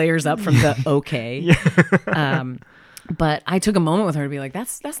many layers up from the okay. But I took a moment with her to be like,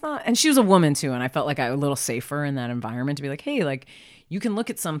 that's not, and she was a woman too. And I felt like I was a little safer in that environment to be like, hey, like, you can look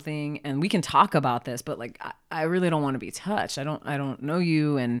at something and we can talk about this, but like, I really don't want to be touched. I don't know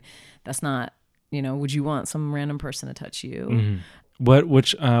you. And that's not, would you want some random person to touch you? Mm-hmm.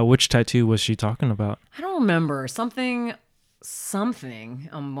 Which tattoo was she talking about? I don't remember. Something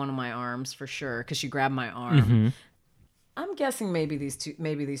on one of my arms for sure. Cause she grabbed my arm. Mm-hmm. I'm guessing maybe these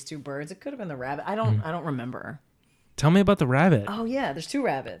two birds. It could have been the rabbit. I don't remember. Tell me about the rabbit. Oh, yeah. There's 2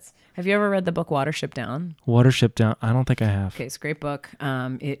 rabbits. Have you ever read the book Watership Down? Watership Down. I don't think I have. Okay, it's a great book.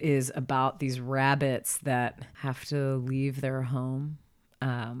 It is about these rabbits that have to leave their home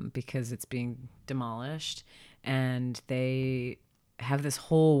because it's being demolished. And they have this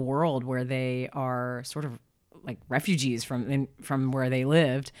whole world where they are sort of like refugees from where they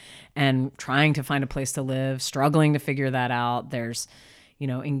lived and trying to find a place to live, struggling to figure that out. There's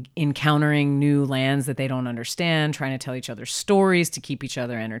encountering new lands that they don't understand, trying to tell each other stories to keep each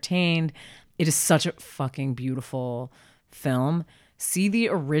other entertained. It is such a fucking beautiful film. See the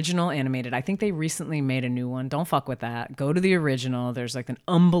original animated. I think they recently made a new one. Don't fuck with that. Go to the original. There's like an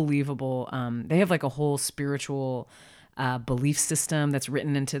unbelievable, they have like a whole spiritual belief system that's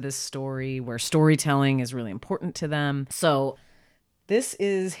written into this story where storytelling is really important to them. So this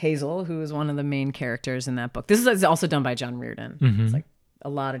is Hazel, who is one of the main characters in that book. This is also done by John Reardon. It's like a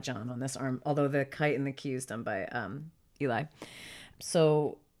lot of John on this arm, although the kite and the key is done by Eli.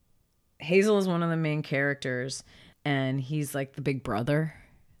 So Hazel is one of the main characters, and he's like the big brother.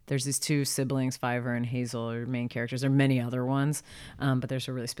 There's these two siblings, Fiver and Hazel, are main characters. There are many other ones, but there's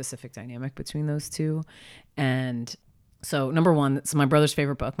a really specific dynamic between those two. And so number one, it's my brother's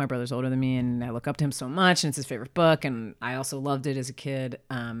favorite book. My brother's older than me, and I look up to him so much, and it's his favorite book. And I also loved it as a kid,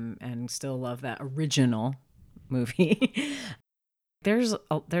 and still love that original movie. There's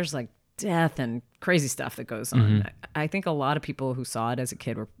like death and crazy stuff that goes on. I think a lot of people who saw it as a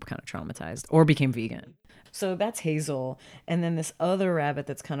kid were kind of traumatized or became vegan. So that's Hazel. And then this other rabbit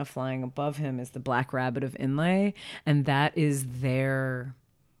that's kind of flying above him is the Black Rabbit of Inlay. And that is their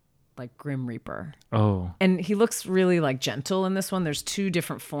like Grim Reaper. Oh. And he looks really like gentle in this one. There's two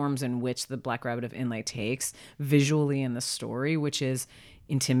different forms in which the Black Rabbit of Inlay takes visually in the story, which is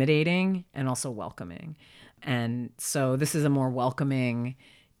intimidating and also welcoming. And so this is a more welcoming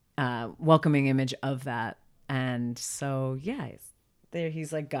image of that. And so, yeah,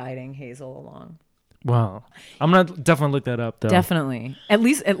 he's like guiding Hazel along. Wow. I'm going to definitely look that up, though. Definitely. At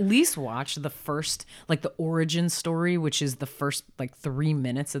least watch the first, like the origin story, which is the first like 3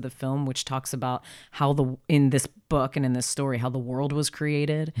 minutes of the film, which talks about how in this book and in this story, how the world was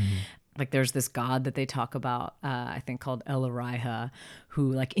created. Like there's this god that they talk about, I think called El Ariha,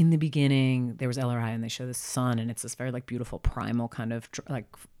 who like in the beginning there was El Ariha, and they show the sun, and it's this very like beautiful primal kind of like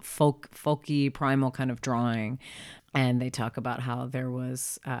folky primal kind of drawing. And they talk about how there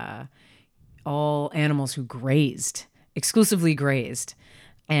was all animals who exclusively grazed,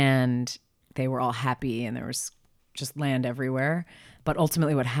 and they were all happy, and there was just land everywhere. But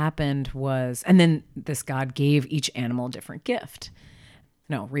ultimately what happened was, and then this god gave each animal a different gift.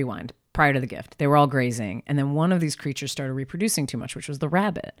 No, rewind. Prior to the gift, they were all grazing, and then one of these creatures started reproducing too much, which was the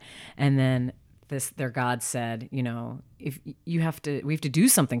rabbit. And then their god said, if we have to do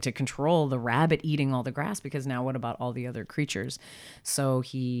something to control the rabbit eating all the grass, because now what about all the other creatures? So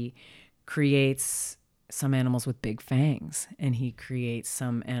he creates some animals with big fangs, and he creates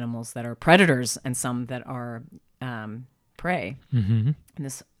some animals that are predators and some that are prey. And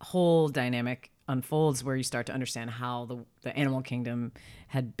this whole dynamic unfolds where you start to understand how the animal kingdom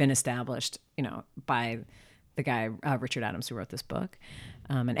had been established, by the guy, Richard Adams, who wrote this book.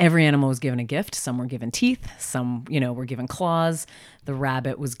 And every animal was given a gift. Some were given teeth. Some, were given claws. The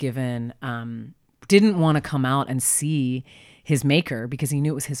rabbit was given, didn't want to come out and see his maker because he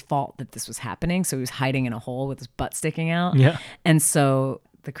knew it was his fault that this was happening. So he was hiding in a hole with his butt sticking out. Yeah. And so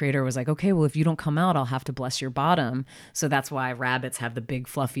the creator was like, okay, well, if you don't come out, I'll have to bless your bottom. So that's why rabbits have the big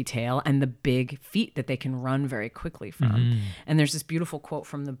fluffy tail and the big feet that they can run very quickly from. And there's this beautiful quote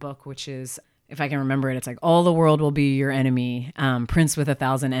from the book, which is, if I can remember it, it's like, all the world will be your enemy. Prince with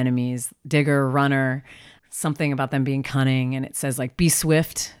 1,000 enemies, digger, runner, something about them being cunning. And it says like, be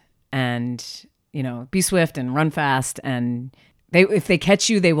swift and run fast. And if they catch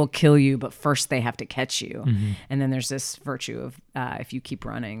you, they will kill you, but first they have to catch you. And then there's this virtue of if you keep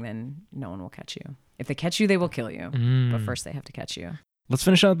running, then no one will catch you. If they catch you, they will kill you, but first they have to catch you. Let's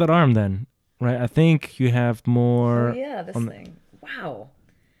finish out that arm then, right? I think you have more. Oh yeah, this thing. Wow.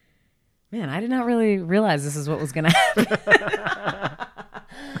 Man, I did not really realize this is what was going to happen.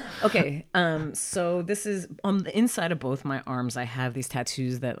 Okay, so this is on the inside of both my arms. I have these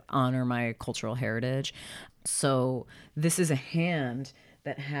tattoos that honor my cultural heritage. So this is a hand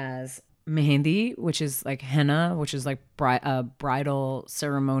that has mehendi, which is like henna, which is like a bridal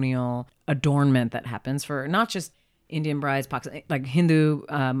ceremonial adornment that happens for not just Indian brides, like Hindu,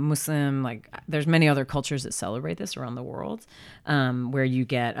 Muslim, like there's many other cultures that celebrate this around the world, where you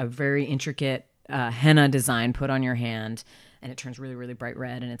get a very intricate henna design put on your hand, and it turns really, really bright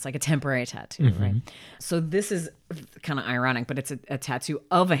red, and it's like a temporary tattoo, right? So this is kind of ironic, but it's a tattoo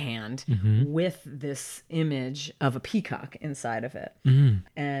of a hand with this image of a peacock inside of it.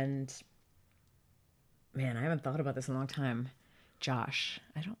 And man, I haven't thought about this in a long time. Josh,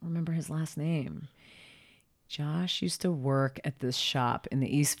 I don't remember his last name. Josh used to work at this shop in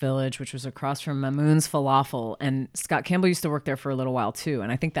the East Village, which was across from Mamoon's Falafel. And Scott Campbell used to work there for a little while too. And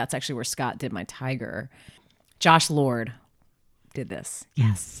I think that's actually where Scott did my tiger. Josh Lord did this.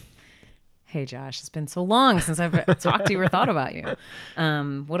 Yes. Hey, Josh, it's been so long since I've talked to you or thought about you.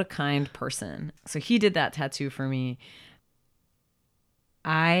 What a kind person. So he did that tattoo for me.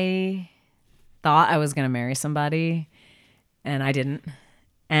 I thought I was going to marry somebody, and I didn't.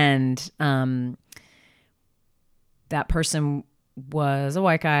 And that person was a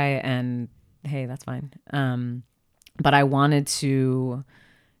white guy, and hey, that's fine. But I wanted to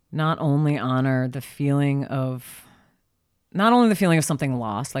not only honor the feeling of something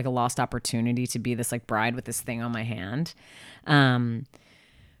lost, like a lost opportunity to be this like bride with this thing on my hand.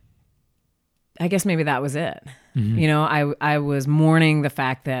 I guess maybe that was it. Mm-hmm. You know, I was mourning the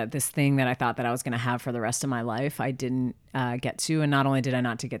fact that this thing that I thought that I was going to have for the rest of my life, I didn't get to. And not only did I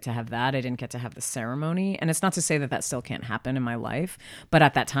not get to have that, I didn't get to have the ceremony. And it's not to say that that still can't happen in my life. But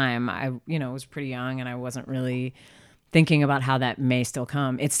at that time, I was pretty young and I wasn't really thinking about how that may still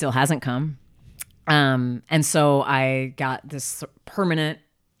come. It still hasn't come. And so I got this permanent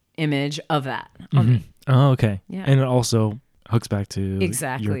image of that on me. Oh, okay. Yeah. And it also hooks back to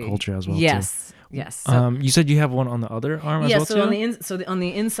exactly your culture as well. Yes. Too. Yes. So, you said you have one on the other arm as well so too? on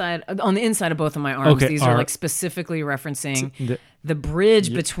the inside of both of my arms, these are like specifically referencing the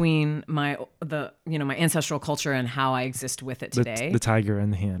bridge between my ancestral culture and how I exist with it today. The tiger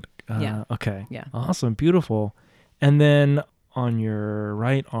in the hand. Yeah. Okay. Yeah. Awesome. Beautiful. And then on your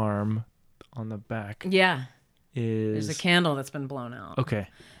right arm, on the back. Yeah. Is there's a candle that's been blown out. Okay.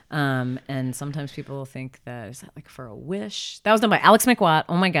 And sometimes people think is that like for a wish? That was done by Alex McWatt.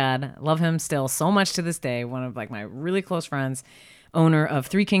 Oh my God. Love him still so much to this day. One of like my really close friends, owner of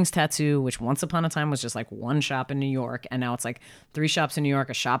Three Kings Tattoo, which once upon a time was just like one shop in New York. And now it's like 3 shops in New York,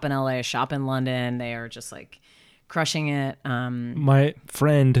 a shop in LA, a shop in London. They are just like crushing it. My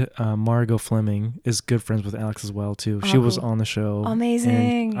friend Margot Fleming is good friends with Alex as well too. She was on the show.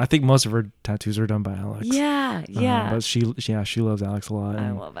 Amazing. I think most of her tattoos are done by Alex. Yeah. But she loves Alex a lot.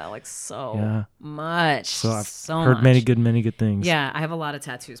 I love Alex so much. So I've heard many good things. Yeah, I have a lot of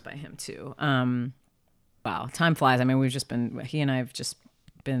tattoos by him too. Wow, time flies. I mean, he and I have just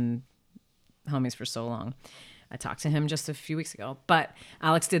been homies for so long. I talked to him just a few weeks ago, but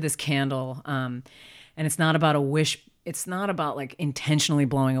Alex did this candle. And it's not about a wish. It's not about like intentionally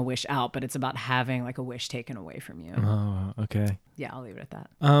blowing a wish out, but it's about having like a wish taken away from you. Oh, okay. Yeah, I'll leave it at that.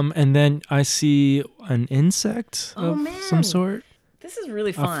 And then I see an insect of some sort. This is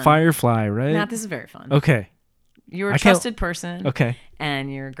really fun. A firefly, right? Matt, this is very fun. Okay. You're a trusted person. Okay.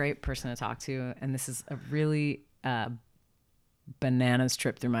 And you're a great person to talk to. And this is a really bananas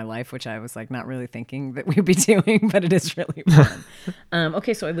trip through my life, which I was like not really thinking that we'd be doing, but it is really fun.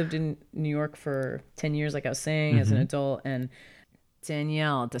 Okay, so I lived in New York for 10 years, like I was saying, as an adult, and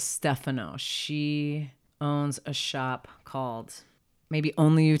Danielle DeStefano, she owns a shop called maybe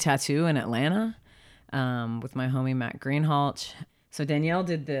Only You Tattoo in Atlanta, with my homie Matt Greenhalgh. So Danielle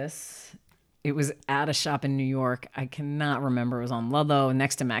did this. It was at a shop in New York. I cannot remember. It was on Ludlow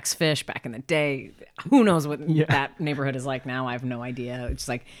next to Max Fish back in the day. Who knows what that neighborhood is like now? I have no idea. It's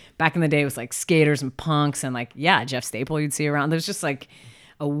like back in the day, it was like skaters and punks and like, Jeff Staple you'd see around. There's just like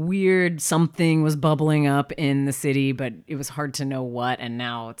a weird something was bubbling up in the city, but it was hard to know what. And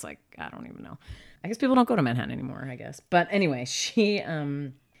now it's like, I don't even know. I guess people don't go to Manhattan anymore, I guess. But anyway, she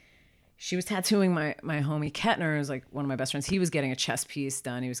was tattooing my homie Kettner, who's like one of my best friends. He was getting a chest piece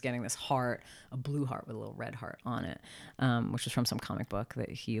done. He was getting this heart, a blue heart with a little red heart on it, which was from some comic book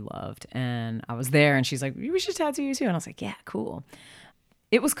that he loved. And I was there, and she's like, we should tattoo you too. And I was like, yeah, cool.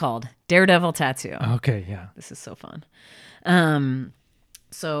 It was called Daredevil Tattoo. Okay, yeah. This is so fun.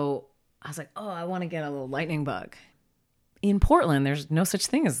 So I was like, I want to get a little lightning bug. In Portland, there's no such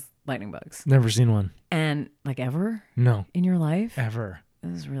thing as lightning bugs. Never seen one. And like ever? No. In your life? Ever.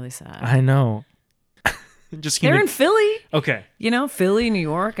 This is really sad. I know. They're in Philly. Okay. Philly, New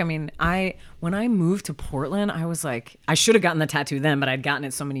York. I mean, when I moved to Portland, I was like, I should have gotten the tattoo then, but I'd gotten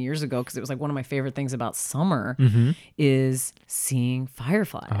it so many years ago because it was like one of my favorite things about summer is seeing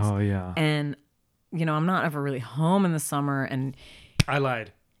fireflies. Oh, yeah. And, I'm not ever really home in the summer. And I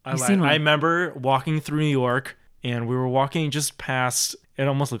lied. I remember walking through New York, and we were walking just past, it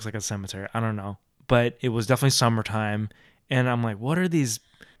almost looks like a cemetery. I don't know. But it was definitely summertime. And I'm like, what are these?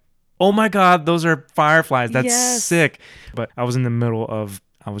 Oh my God, those are fireflies. That's sick. But I was in the middle of,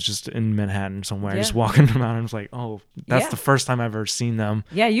 I was just in Manhattan somewhere, just walking around, and I was like, oh, that's the first time I've ever seen them.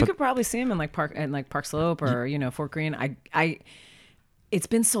 Yeah, you could probably see them in like Park Slope or, Fort Greene. It's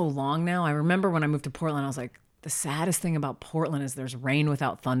been so long now. I remember when I moved to Portland, I was like, the saddest thing about Portland is there's rain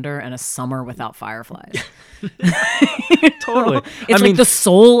without thunder and a summer without fireflies. Totally. It's like the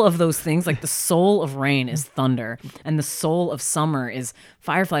soul of those things. Like the soul of rain is thunder, and the soul of summer is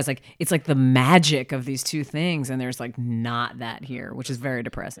fireflies. Like it's like the magic of these two things, and there's like not that here, which is very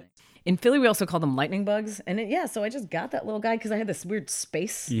depressing. In Philly, we also call them lightning bugs. And so I just got that little guy because I had this weird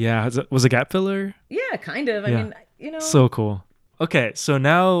space. Yeah. Was it gap filler? Yeah, kind of. Yeah. I mean, you know. So cool. Okay, so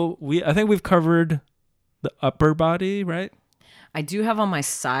now I think we've covered the upper body, right? I do have on my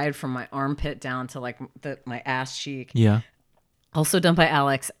side from my armpit down to like my ass cheek. Yeah. Also done by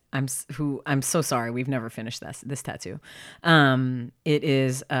Alex. I'm so sorry. We've never finished this tattoo. It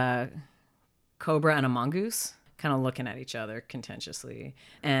is a cobra and a mongoose kind of looking at each other contentiously.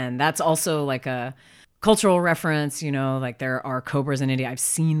 And that's also like a cultural reference, you know, like there are cobras in India. I've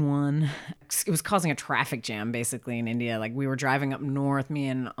seen one. It was causing a traffic jam basically in India. Like we were driving up north, me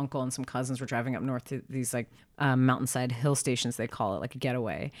and uncle and some cousins were driving up north to these like mountainside hill stations, they call it, like a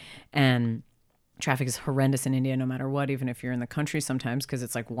getaway. And traffic is horrendous in India no matter what, even if you're in the country sometimes, because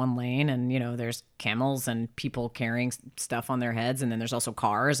it's like one lane and, you know, there's camels and people carrying stuff on their heads. And then there's also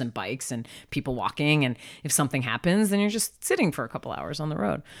cars and bikes and people walking. And if something happens, then you're just sitting for a couple hours on the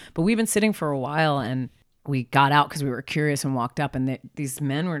road. But we've been sitting for a while and we got out because we were curious and walked up. And these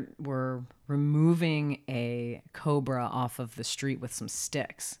men were removing a cobra off of the street with some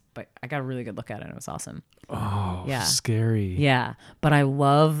sticks. But I got a really good look at it. And it was awesome. Oh, yeah. Scary. Yeah. But I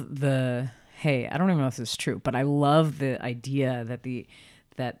love hey, I don't even know if this is true, but I love the idea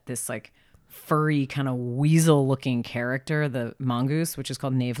that this like furry kind of weasel looking character, the mongoose, which is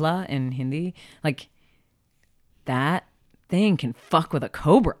called Nevla in Hindi, like that thing can fuck with a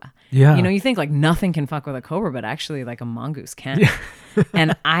cobra. Yeah. You know, you think like nothing can fuck with a cobra, but actually like a mongoose can. Yeah.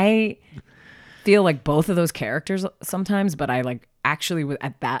 And I feel like both of those characters sometimes, but I like actually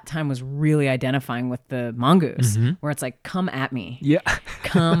at that time was really identifying with the mongoose, where it's like, come at me. Yeah.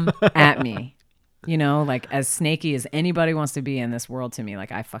 Come at me. You know, like as snaky as anybody wants to be in this world to me,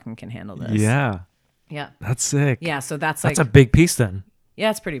 like I fucking can handle this. Yeah. Yeah. That's sick. Yeah. So that's a big piece then. Yeah,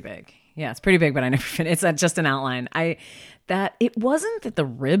 it's pretty big. Yeah, it's pretty big, but I never finished. It's just an outline. It wasn't that the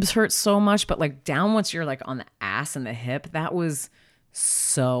ribs hurt so much, but like down once you're like on the ass and the hip, that was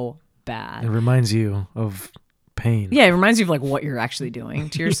so bad. It reminds you of pain. Yeah, it reminds you of like what you're actually doing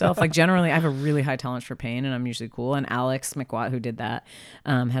to yourself. Like generally I have a really high tolerance for pain and I'm usually cool. And Alex McWatt, who did that,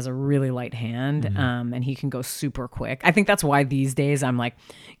 has a really light hand and he can go super quick. I think that's why these days I'm like,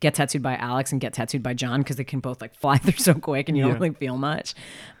 get tattooed by Alex and get tattooed by John, because they can both like fly through so quick and you don't really feel much.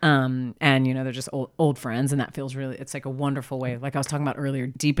 And you know, they're just old friends, and that feels really, it's like a wonderful way. Like I was talking about earlier,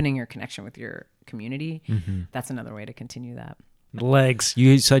 deepening your connection with your community. That's another way to continue that. Legs.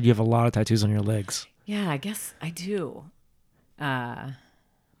 You said you have a lot of tattoos on your legs. Yeah, I guess I do.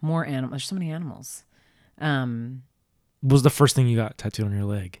 More animals. There's so many animals. What was the first thing you got tattooed on your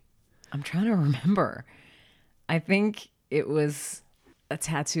leg? I'm trying to remember. I think it was a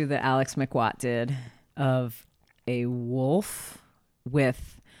tattoo that Alex McWatt did of a wolf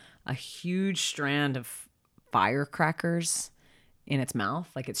with a huge strand of firecrackers in its mouth.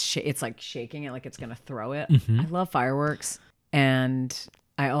 Like it's like shaking it like it's going to throw it. I love fireworks. And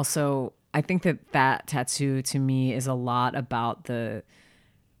I think that tattoo to me is a lot about the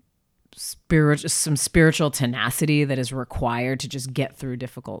some spiritual tenacity that is required to just get through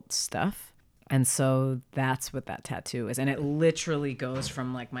difficult stuff. And so that's what that tattoo is. And it literally goes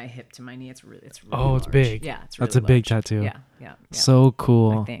from like my hip to my knee. It's really oh, it's large. big. Yeah, it's really That's a big large. tattoo. Yeah. So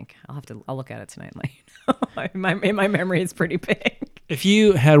cool. I think I'll look at it tonight and let you know. my memory is pretty big. If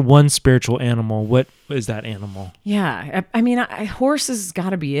you had one spiritual animal, what is that animal? Yeah, I mean, horse has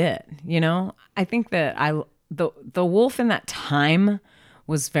got to be it. You know, I think that the wolf in that time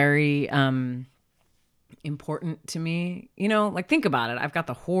was very important to me. You know, like think about it. I've got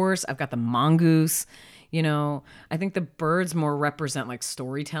the horse, I've got the mongoose. You know, I think the birds more represent like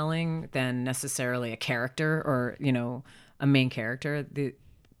storytelling than necessarily a character or, you know, a main character.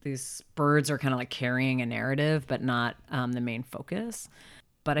 These birds are kind of like carrying a narrative, but not the main focus.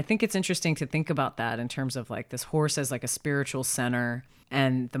 But I think it's interesting to think about that in terms of like this horse as like a spiritual center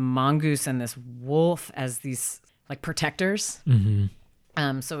and the mongoose and this wolf as these like protectors.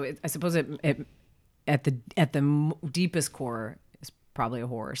 So I suppose it at the deepest core is probably a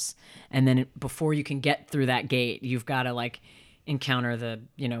horse. And then before you can get through that gate, you've got to like encounter the,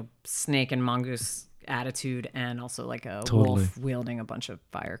 you know, snake and mongoose attitude and also like a wolf wielding a bunch of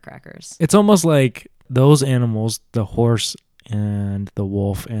firecrackers. It's almost like those animals, the horse and the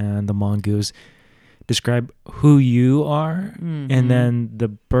wolf and the mongoose, describe who you are. And then the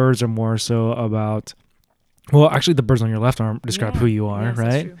birds are more so about, well, actually the birds on your left arm describe who you are,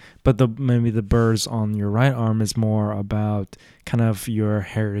 right? But maybe the birds on your right arm is more about kind of your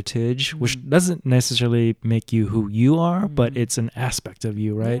heritage, which doesn't necessarily make you who you are, but it's an aspect of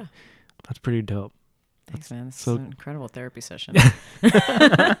you, right? That's pretty dope. Thanks, man. This is an incredible therapy session.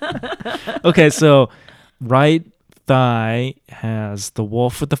 Okay, so right thigh has the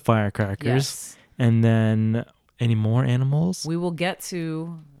wolf with the firecrackers. Yes. And then any more animals? We will get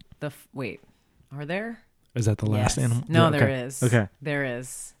to the wait. Are there? Is that the last Yes. animal? No, Yeah, there okay. is. Okay. There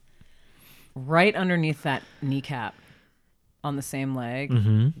is. Right underneath that kneecap on the same leg,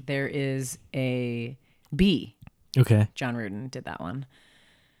 there is a bee. Okay. John Rudin did that one.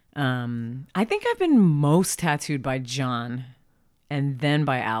 I think I've been most tattooed by John and then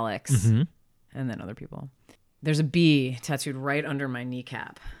by Alex and then other people. There's a bee tattooed right under my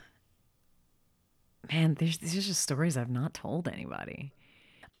kneecap. Man, these are just stories I've not told anybody.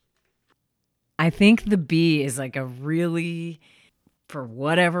 I think the bee is like a really, for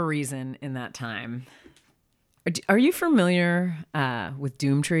whatever reason in that time. Are you familiar with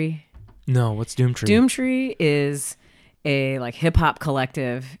Doomtree? No, what's Doomtree? Doomtree is a like hip hop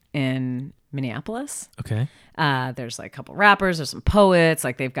collective in Minneapolis. Okay. There's like a couple rappers, there's some poets,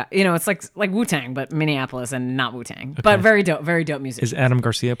 like they've got, it's like Wu-Tang, but Minneapolis and not Wu-Tang, but very dope music. Is Adam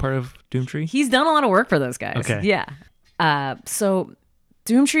Garcia part of Doomtree? He's done a lot of work for those guys. Okay. Yeah. So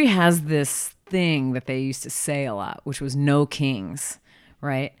Doomtree has this thing that they used to say a lot, which was no kings,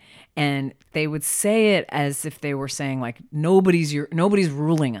 right? And they would say it as if they were saying like, nobody's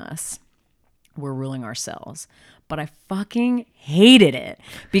ruling us. We're ruling ourselves. But I fucking hated it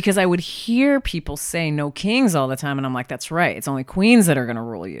because I would hear people say no kings all the time. And I'm like, that's right. It's only queens that are going to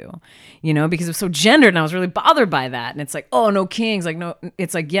rule you, because it was so gendered. And I was really bothered by that. And it's like, oh, no kings. Like, no,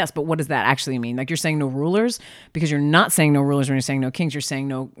 it's like, yes, but what does that actually mean? Like you're saying no rulers because you're not saying no rulers when you're saying no kings. You're saying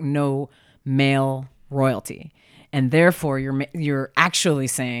no male royalty. And therefore you're actually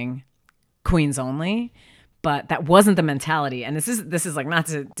saying queens only. But that wasn't the mentality. And this is like not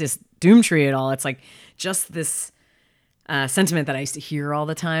to diss Doomtree at all. It's like just this sentiment that I used to hear all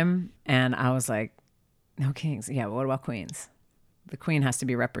the time. And I was like, no kings. Yeah, but what about queens? The queen has to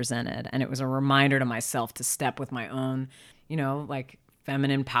be represented. And it was a reminder to myself to step with my own, like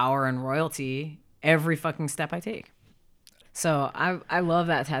feminine power and royalty every fucking step I take. So I love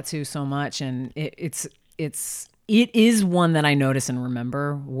that tattoo so much. And it is one that I notice and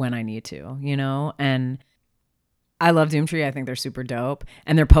remember when I need to, and I love Doomtree. I think they're super dope.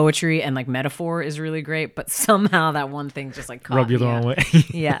 And their poetry and like metaphor is really great. But somehow that one thing just like caught Rub you the me wrong up. way.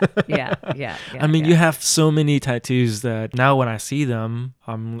 Yeah. I mean, you have so many tattoos that now when I see them,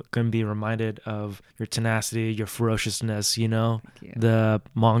 I'm going to be reminded of your tenacity, your ferociousness, the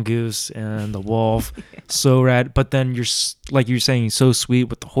mongoose and the wolf. So rad. But then like you're saying, so sweet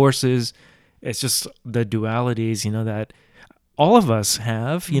with the horses. It's just the dualities, that all of us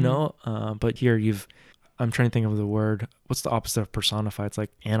have, but here I'm trying to think of the word. What's the opposite of personify? It's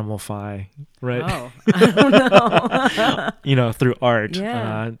like animalify, right? Oh, I don't know. Through art,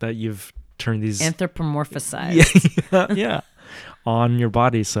 Yeah. that you've turned these Anthropomorphized. yeah, on your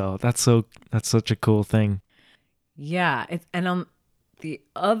body. So that's such a cool thing. Yeah. And on the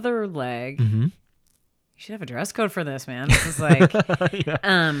other leg, you should have a dress code for this, man. This is like,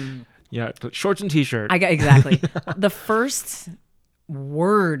 Yeah, shorts and t-shirt. I got exactly. The first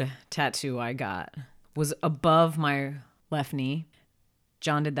word tattoo I got was above my left knee.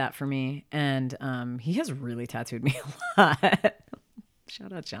 John did that for me, and he has really tattooed me a lot.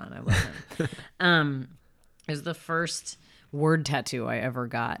 Shout out John, I love him. It was the first word tattoo I ever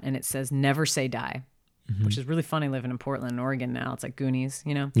got, and it says "Never Say Die," which is really funny living in Portland, Oregon now. It's like Goonies,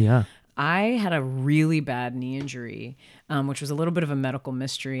 Yeah. I had a really bad knee injury, which was a little bit of a medical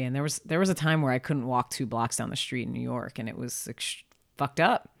mystery, and there was a time where I couldn't walk 2 blocks down the street in New York, and it was fucked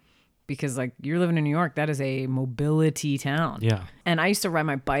up. Because like you're living in New York, that is a mobility town. Yeah. And I used to ride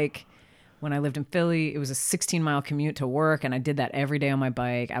my bike when I lived in Philly. It was a 16-mile commute to work, and I did that every day on my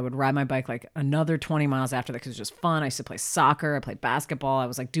bike. I would ride my bike like another 20 miles after that because it was just fun. I used to play soccer. I played basketball. I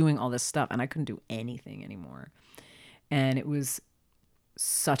was like doing all this stuff, and I couldn't do anything anymore. And it was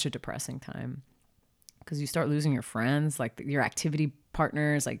such a depressing time because you start losing your friends, like your activity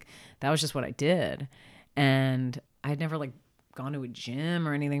partners. Like that was just what I did. And I'd never like gone to a gym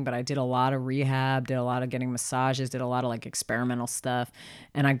or anything, but I did a lot of rehab, did a lot of getting massages, did a lot of like experimental stuff.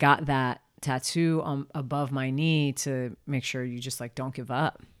 And I got that tattoo above my knee to make sure you just like don't give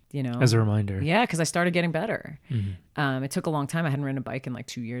up, As a reminder. Yeah, because I started getting better. It took a long time. I hadn't ridden a bike in like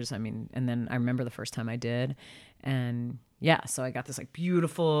 2 years. And then I remember the first time I did. And yeah, so I got this like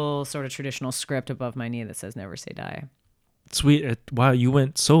beautiful sort of traditional script above my knee that says "Never Say Die." Sweet. Wow, you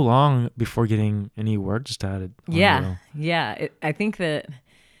went so long before getting any words tatted. Yeah. I think that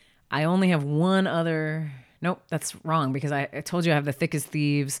I only have one other. Nope, that's wrong because I told you I have the Thick as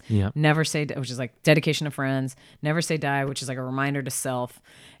Thieves. Yeah. Never Say Die, which is like dedication to friends. Never Say Die, which is like a reminder to self.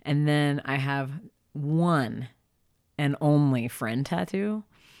 And then I have one and only friend tattoo,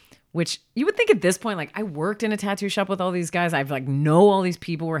 which you would think at this point, like I worked in a tattoo shop with all these guys. I've like know all these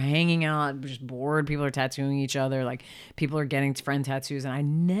people. We're hanging out, just bored. People are tattooing each other. Like people are getting friend tattoos, and I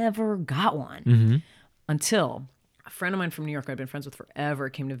never got one until a friend of mine from New York, who I've been friends with forever,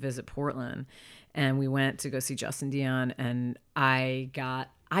 came to visit Portland, and we went to go see Justin Dion, and I got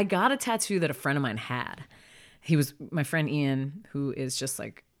a tattoo that a friend of mine had. He was my friend Ian, who is just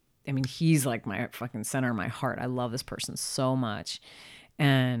like, I mean, he's like my fucking center of my heart. I love this person so much.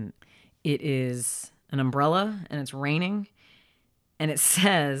 And it is an umbrella and it's raining. And it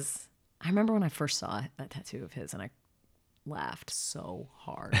says, I remember when I first saw that tattoo of his and I laughed so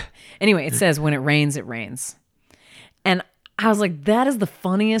hard. Anyway, it says, when it rains, it rains. And I was like, that is the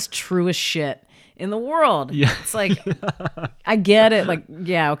funniest, truest shit in the world. Yeah. It's like, I get it. Like,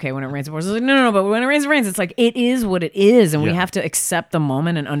 yeah, okay, when it rains, it pours. It's like, no, but when it rains, it rains. It's like, it is what it is. And we have to accept the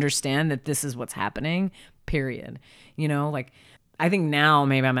moment and understand that this is what's happening, period. You know, like, I think now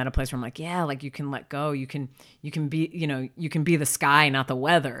maybe I'm at a place where I'm like, yeah, like you can let go. You can be, you know, you can be the sky, not the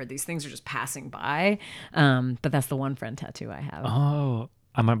weather. These things are just passing by. But that's the one friend tattoo I have. Oh,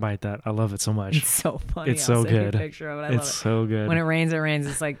 I might bite that. I love it so much. It's so funny. It's so good. A picture of it. I love it. It's so good. When it rains, it rains.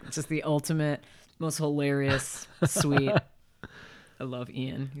 It's like just the ultimate, most hilarious, sweet. I love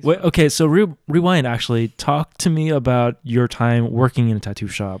Ian. Wait, okay, so rewind actually. Talk to me about your time working in a tattoo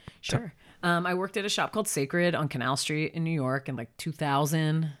shop. Sure. I worked at a shop called Sacred on Canal Street in New York in like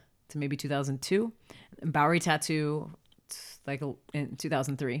 2000 to maybe 2002. And Bowery Tattoo, like in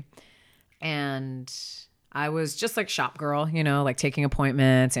 2003. And I was just like shop girl, you know, like taking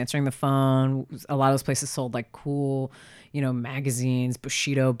appointments, answering the phone. A lot of those places sold like cool, you know, magazines,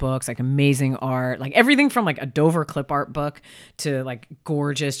 Bushido books, like amazing art, like everything from like a Dover clip art book to like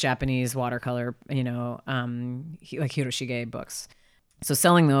gorgeous Japanese watercolor, you know, like Hiroshige books. So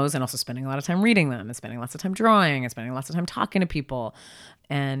selling those and also spending a lot of time reading them and spending lots of time drawing and spending lots of time talking to people.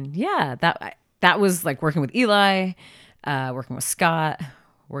 And yeah, that was like working with Eli, working with Scott,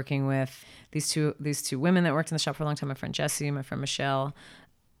 working with these two women that worked in the shop for a long time. My friend Jessie, my friend Michelle.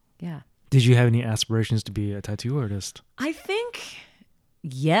 Yeah. Did you have any aspirations to be a tattoo artist? I think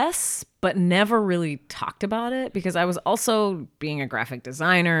yes, but never really talked about it because I was also being a graphic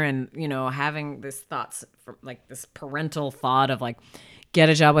designer and, you know, having this thoughts from like this parental thought of like, get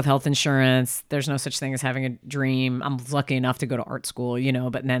a job with health insurance. There's no such thing as having a dream. I'm lucky enough to go to art school, you know,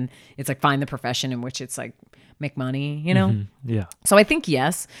 but then it's like find the profession in which it's like make money, you know? Mm-hmm. Yeah. So I think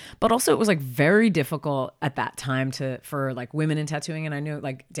yes, but also it was like very difficult at that time for like women in tattooing. And I knew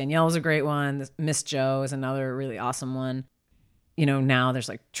like Danielle was a great one. Miss Joe is another really awesome one. You know, now there's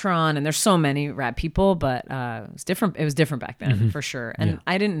like Tron and there's so many rad people, but it was different. It was different back then for sure. And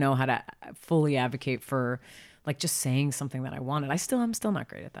I didn't know how to fully advocate for like just saying something that I wanted. I'm still not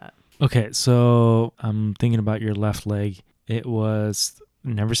great at that. Okay. So I'm thinking about your left leg. It was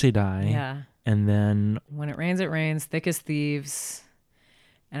Never Say Die. Yeah. And then When It Rains, It Rains, Thick as Thieves.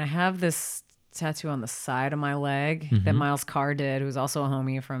 And I have this tattoo on the side of my leg that Miles Carr did, who's also a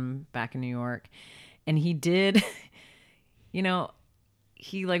homie from back in New York. And he did, you know,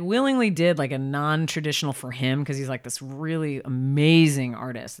 he like willingly did like a non-traditional for him because he's like this really amazing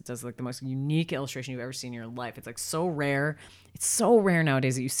artist. It does like the most unique illustration you've ever seen in your life. It's like so rare. It's so rare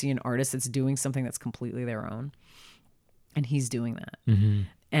nowadays that you see an artist that's doing something that's completely their own. And he's doing that. Mm-hmm.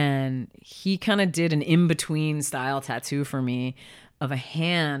 And he kind of did an in-between style tattoo for me of a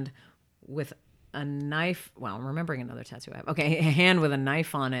hand with a knife. Well, I'm remembering another tattoo I have. Okay, a hand with a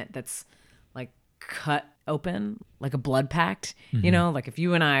knife on it that's like cut open, like a blood pact. You know, like if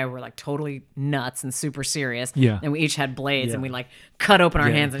you and I were like totally nuts and super serious, and we each had blades and we like cut open our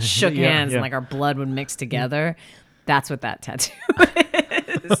hands and shook hands and like our blood would mix together. That's what that tattoo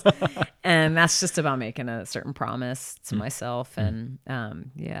is. And that's just about making a certain promise to myself. And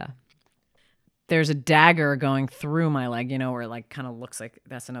there's a dagger going through my leg, you know, where it like kind of looks like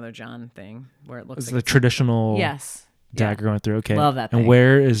that's another John thing where it looks it's like the traditional dagger going through. Okay. Love that thing. And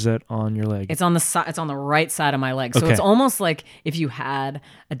where is it on your leg? It's on the side. It's on the right side of my leg. So it's almost like if you had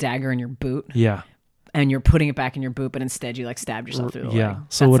a dagger in your boot. Yeah. And you're putting it back in your boot, but instead you like stabbed yourself through the leg. Yeah.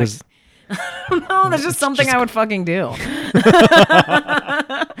 So what is... No, that's just something I would fucking do.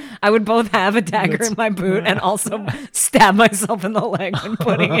 I would both have a dagger in my boot and also stab myself in the leg when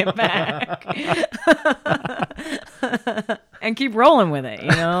putting it back. And keep rolling with it,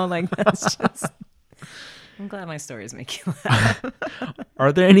 you know? Like that's just... I'm glad my stories make you laugh.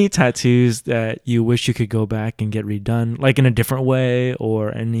 Are there any tattoos that you wish you could go back and get redone, like in a different way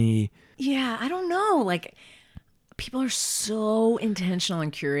or any... Yeah, I don't know. Like... People are so intentional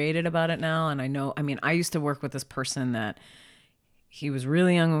and curated about it now. And I know, I mean, I used to work with this person that he was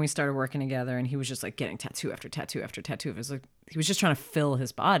really young when we started working together, and he was just like getting tattoo after tattoo after tattoo. It was like he was just trying to fill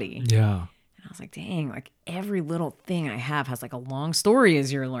his body. Yeah. And I was like, dang, like every little thing I have has like a long story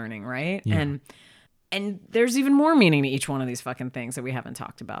as you're learning, right? Yeah. And there's even more meaning to each one of these fucking things that we haven't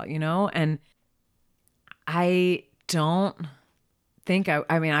talked about, you know? And I don't think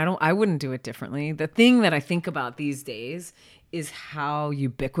I wouldn't do it differently. The thing that I think about these days is how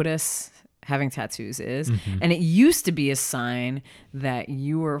ubiquitous having tattoos is. Mm-hmm. And it used to be a sign that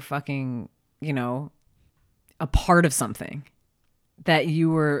you were fucking, you know, a part of something, that you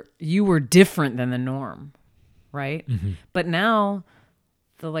were different than the norm, right? Mm-hmm. But now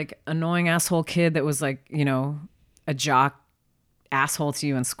the like annoying asshole kid that was like, you know, a jock asshole to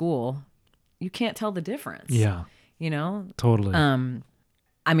you in school, you can't tell the difference. Yeah. You know? Totally.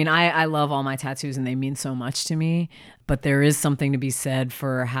 I mean, I love all my tattoos and they mean so much to me, but there is something to be said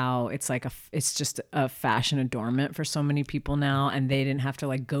for how it's like it's just a fashion adornment for so many people now, and they didn't have to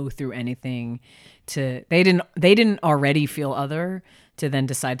like go through anything they didn't already feel other to then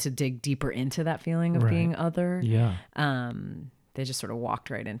decide to dig deeper into that feeling of being other. Yeah. They just sort of walked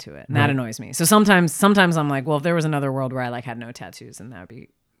right into it. And that annoys me. So sometimes I'm like, well, if there was another world where I like had no tattoos, then that'd be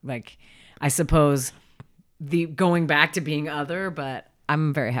like, I suppose the going back to being other, but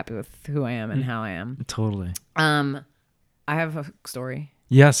I'm very happy with who I am and how I am. Totally. I have a story.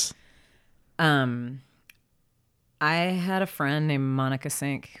 Yes. I had a friend named Monica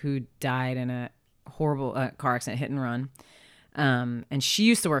Sink who died in a horrible car accident, hit and run. And she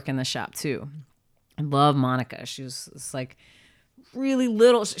used to work in the shop too. I love Monica. She was like really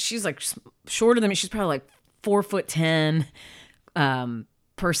little. She's like shorter than me. She's probably like 4'10",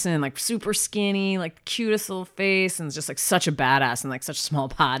 person, like super skinny, like cutest little face, and just like such a badass and like such a small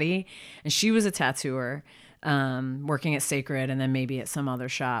body. And she was a tattooer, working at Sacred and then maybe at some other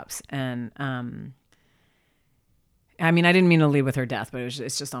shops. And I mean, I didn't mean to lead with her death, but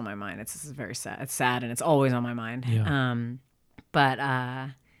it's just on my mind. It's very sad. It's sad, and it's always on my mind. Yeah.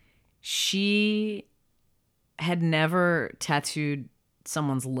 But she had never tattooed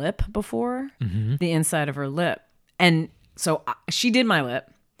someone's lip before, the inside of her lip. And so she did my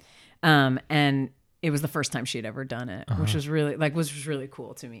lip, and it was the first time she had ever done it, which was really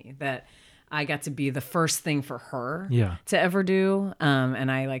cool to me that I got to be the first thing for her to ever do.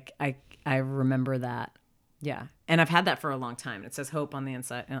 And I remember that. Yeah. And I've had that for a long time. It says hope on the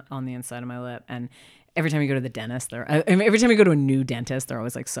inside of my lip. And every time you go to the dentist, every time you go to a new dentist, they're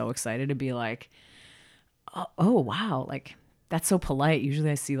always like so excited to be like, oh wow, like that's so polite. Usually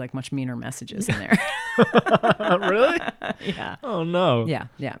I see like much meaner messages in there. Really? Yeah. Oh no. Yeah.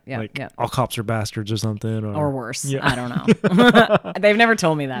 Like all cops are bastards or something, Or worse. Yeah. I don't know. They've never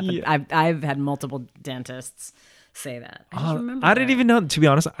told me that, but Yeah. I've had multiple dentists say that. I just remember I didn't that. even know. To be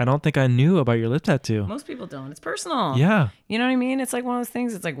honest, I don't think I knew about your lip tattoo. Most people don't. It's personal. Yeah. You know what I mean? It's like one of those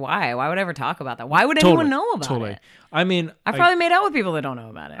things. It's like, why? Why would I ever talk about that? Why would anyone know about it? I mean, I probably made out with people that don't know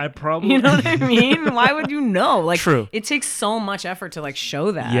about it. I probably. You know what I mean? Why would you know? Like, True. It takes so much effort to like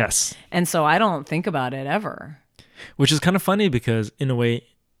show that. Yes. And so I don't think about it ever. Which is kind of funny because in a way,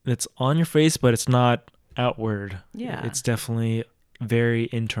 it's on your face, but it's not outward. Yeah. It's definitely very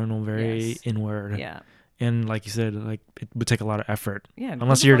internal, very Yes. inward. Yeah. And like you said, like it would take a lot of effort. Yeah.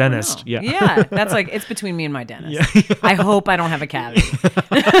 Unless who the you're a fuck would dentist. know? Yeah. Yeah. That's like, it's between me and my dentist. Yeah. I hope I don't have a cavity.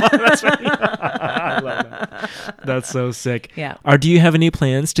 That's right. I love that. That's so sick. Yeah. Do you have any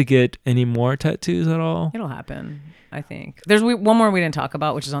plans to get any more tattoos at all? It'll happen, I think. There's one more we didn't talk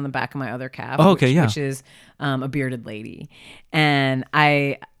about, which is on the back of my other calf. Oh, okay, yeah. Which is a bearded lady. And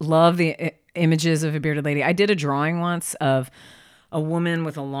I love the images of a bearded lady. I did a drawing once of a woman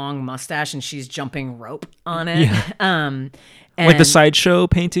with a long mustache and she's jumping rope on it. Yeah. Like the sideshow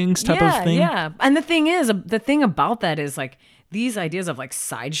paintings type of thing? Yeah. And the thing about that is like these ideas of like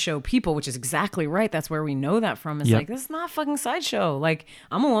sideshow people, which is exactly right. That's where we know that from. Is Yep. like, this is not fucking sideshow. Like,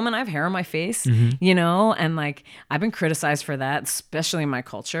 I'm a woman, I have hair on my face, you know, and like I've been criticized for that, especially in my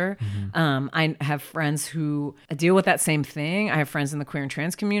culture. I have friends who deal with that same thing. I have friends in the queer and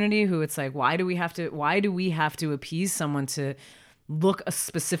trans community who it's like, why do we have to appease someone to look a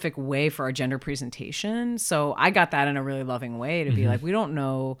specific way for our gender presentation? So I got that in a really loving way to be like, we don't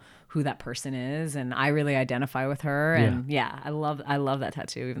know who that person is, and I really identify with her. And yeah, I love that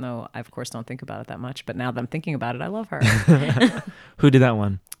tattoo, even though I of course don't think about it that much, but now that I'm thinking about it, I love her. Who did that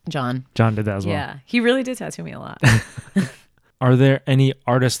one? John John did that as well. Yeah, he really did tattoo me a lot. Are there any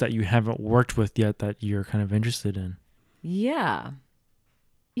artists that you haven't worked with yet that you're kind of interested in? Yeah,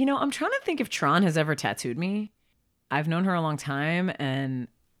 you know, I'm trying to think if Tron has ever tattooed me. I've known her a long time, and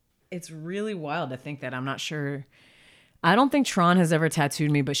it's really wild to think that I'm not sure. I don't think Tron has ever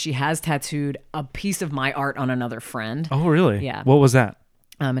tattooed me, but she has tattooed a piece of my art on another friend. Oh, really? Yeah. What was that?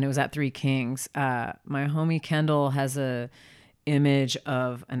 And it was at Three Kings. My homie Kendall has a image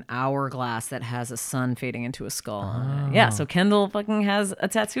of an hourglass that has a sun fading into a skull on it. Yeah, so Kendall fucking has a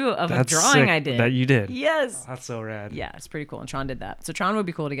tattoo of a drawing sick I did. that you did. Yes. That's so rad. Yeah, it's pretty cool. And Tron did that. So Tron would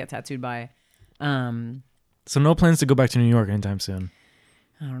be cool to get tattooed by. So no plans to go back to New York anytime soon.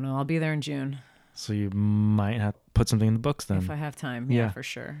 I don't know. I'll be there in June. So you might have to put something in the books then. If I have time. Yeah. Yeah, for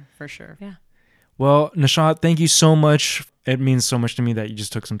sure. For sure. Yeah. Well, Nishat, thank you so much. It means so much to me that you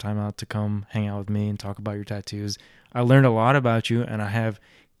just took some time out to come hang out with me and talk about your tattoos. I learned a lot about you, and I have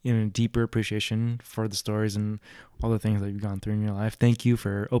deeper appreciation for the stories and all the things that you've gone through in your life. Thank you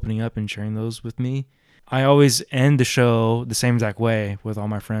for opening up and sharing those with me. I always end the show the same exact way with all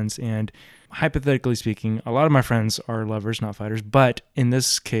my friends, and hypothetically speaking, a lot of my friends are lovers, not fighters, but in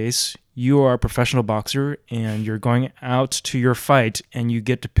this case, you are a professional boxer and you're going out to your fight and you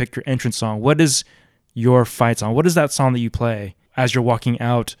get to pick your entrance song. What is your fight song? What is that song that you play as you're walking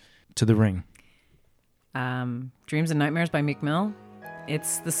out to the ring? Dreams and Nightmares by Meek Mill.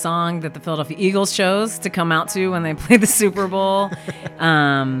 It's the song that the Philadelphia Eagles chose to come out to when they played the Super Bowl.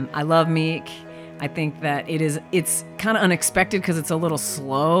 I love Meek. I think that it's kind of unexpected because it's a little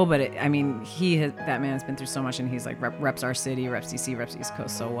slow, but that man has been through so much, and he's like reps our city, reps DC, reps East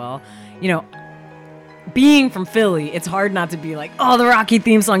Coast so well. Being from Philly, it's hard not to be like, oh, the Rocky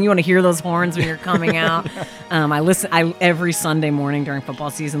theme song. You want to hear those horns when you're coming out. I every Sunday morning during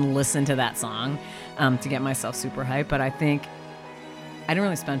football season listen to that song to get myself super hyped. But I think I didn't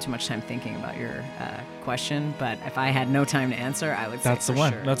really spend too much time thinking about your question, but if I had no time to answer, I would say that's the for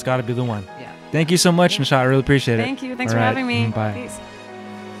one. sure. That's got to be the one. Yeah. Thank you so much, Nishat. I really appreciate it. Thank you. Thanks All for right. having me. Bye. Peace.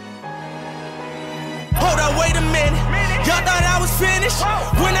 Hold up, wait a minute. Y'all thought I was finished.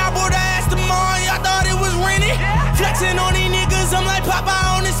 When I bought the ass tomorrow, y'all thought it was rented. Flexing on these niggas, I'm like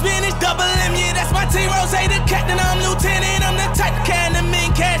Popeye on the spinach. Double M, yeah, that's my team. Rose, the captain, I'm lieutenant. I'm the type of can the men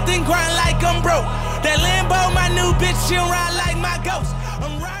cast and grind like I'm broke. That Lambo, my new bitch, she'll ride like my ghost.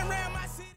 I'm riding.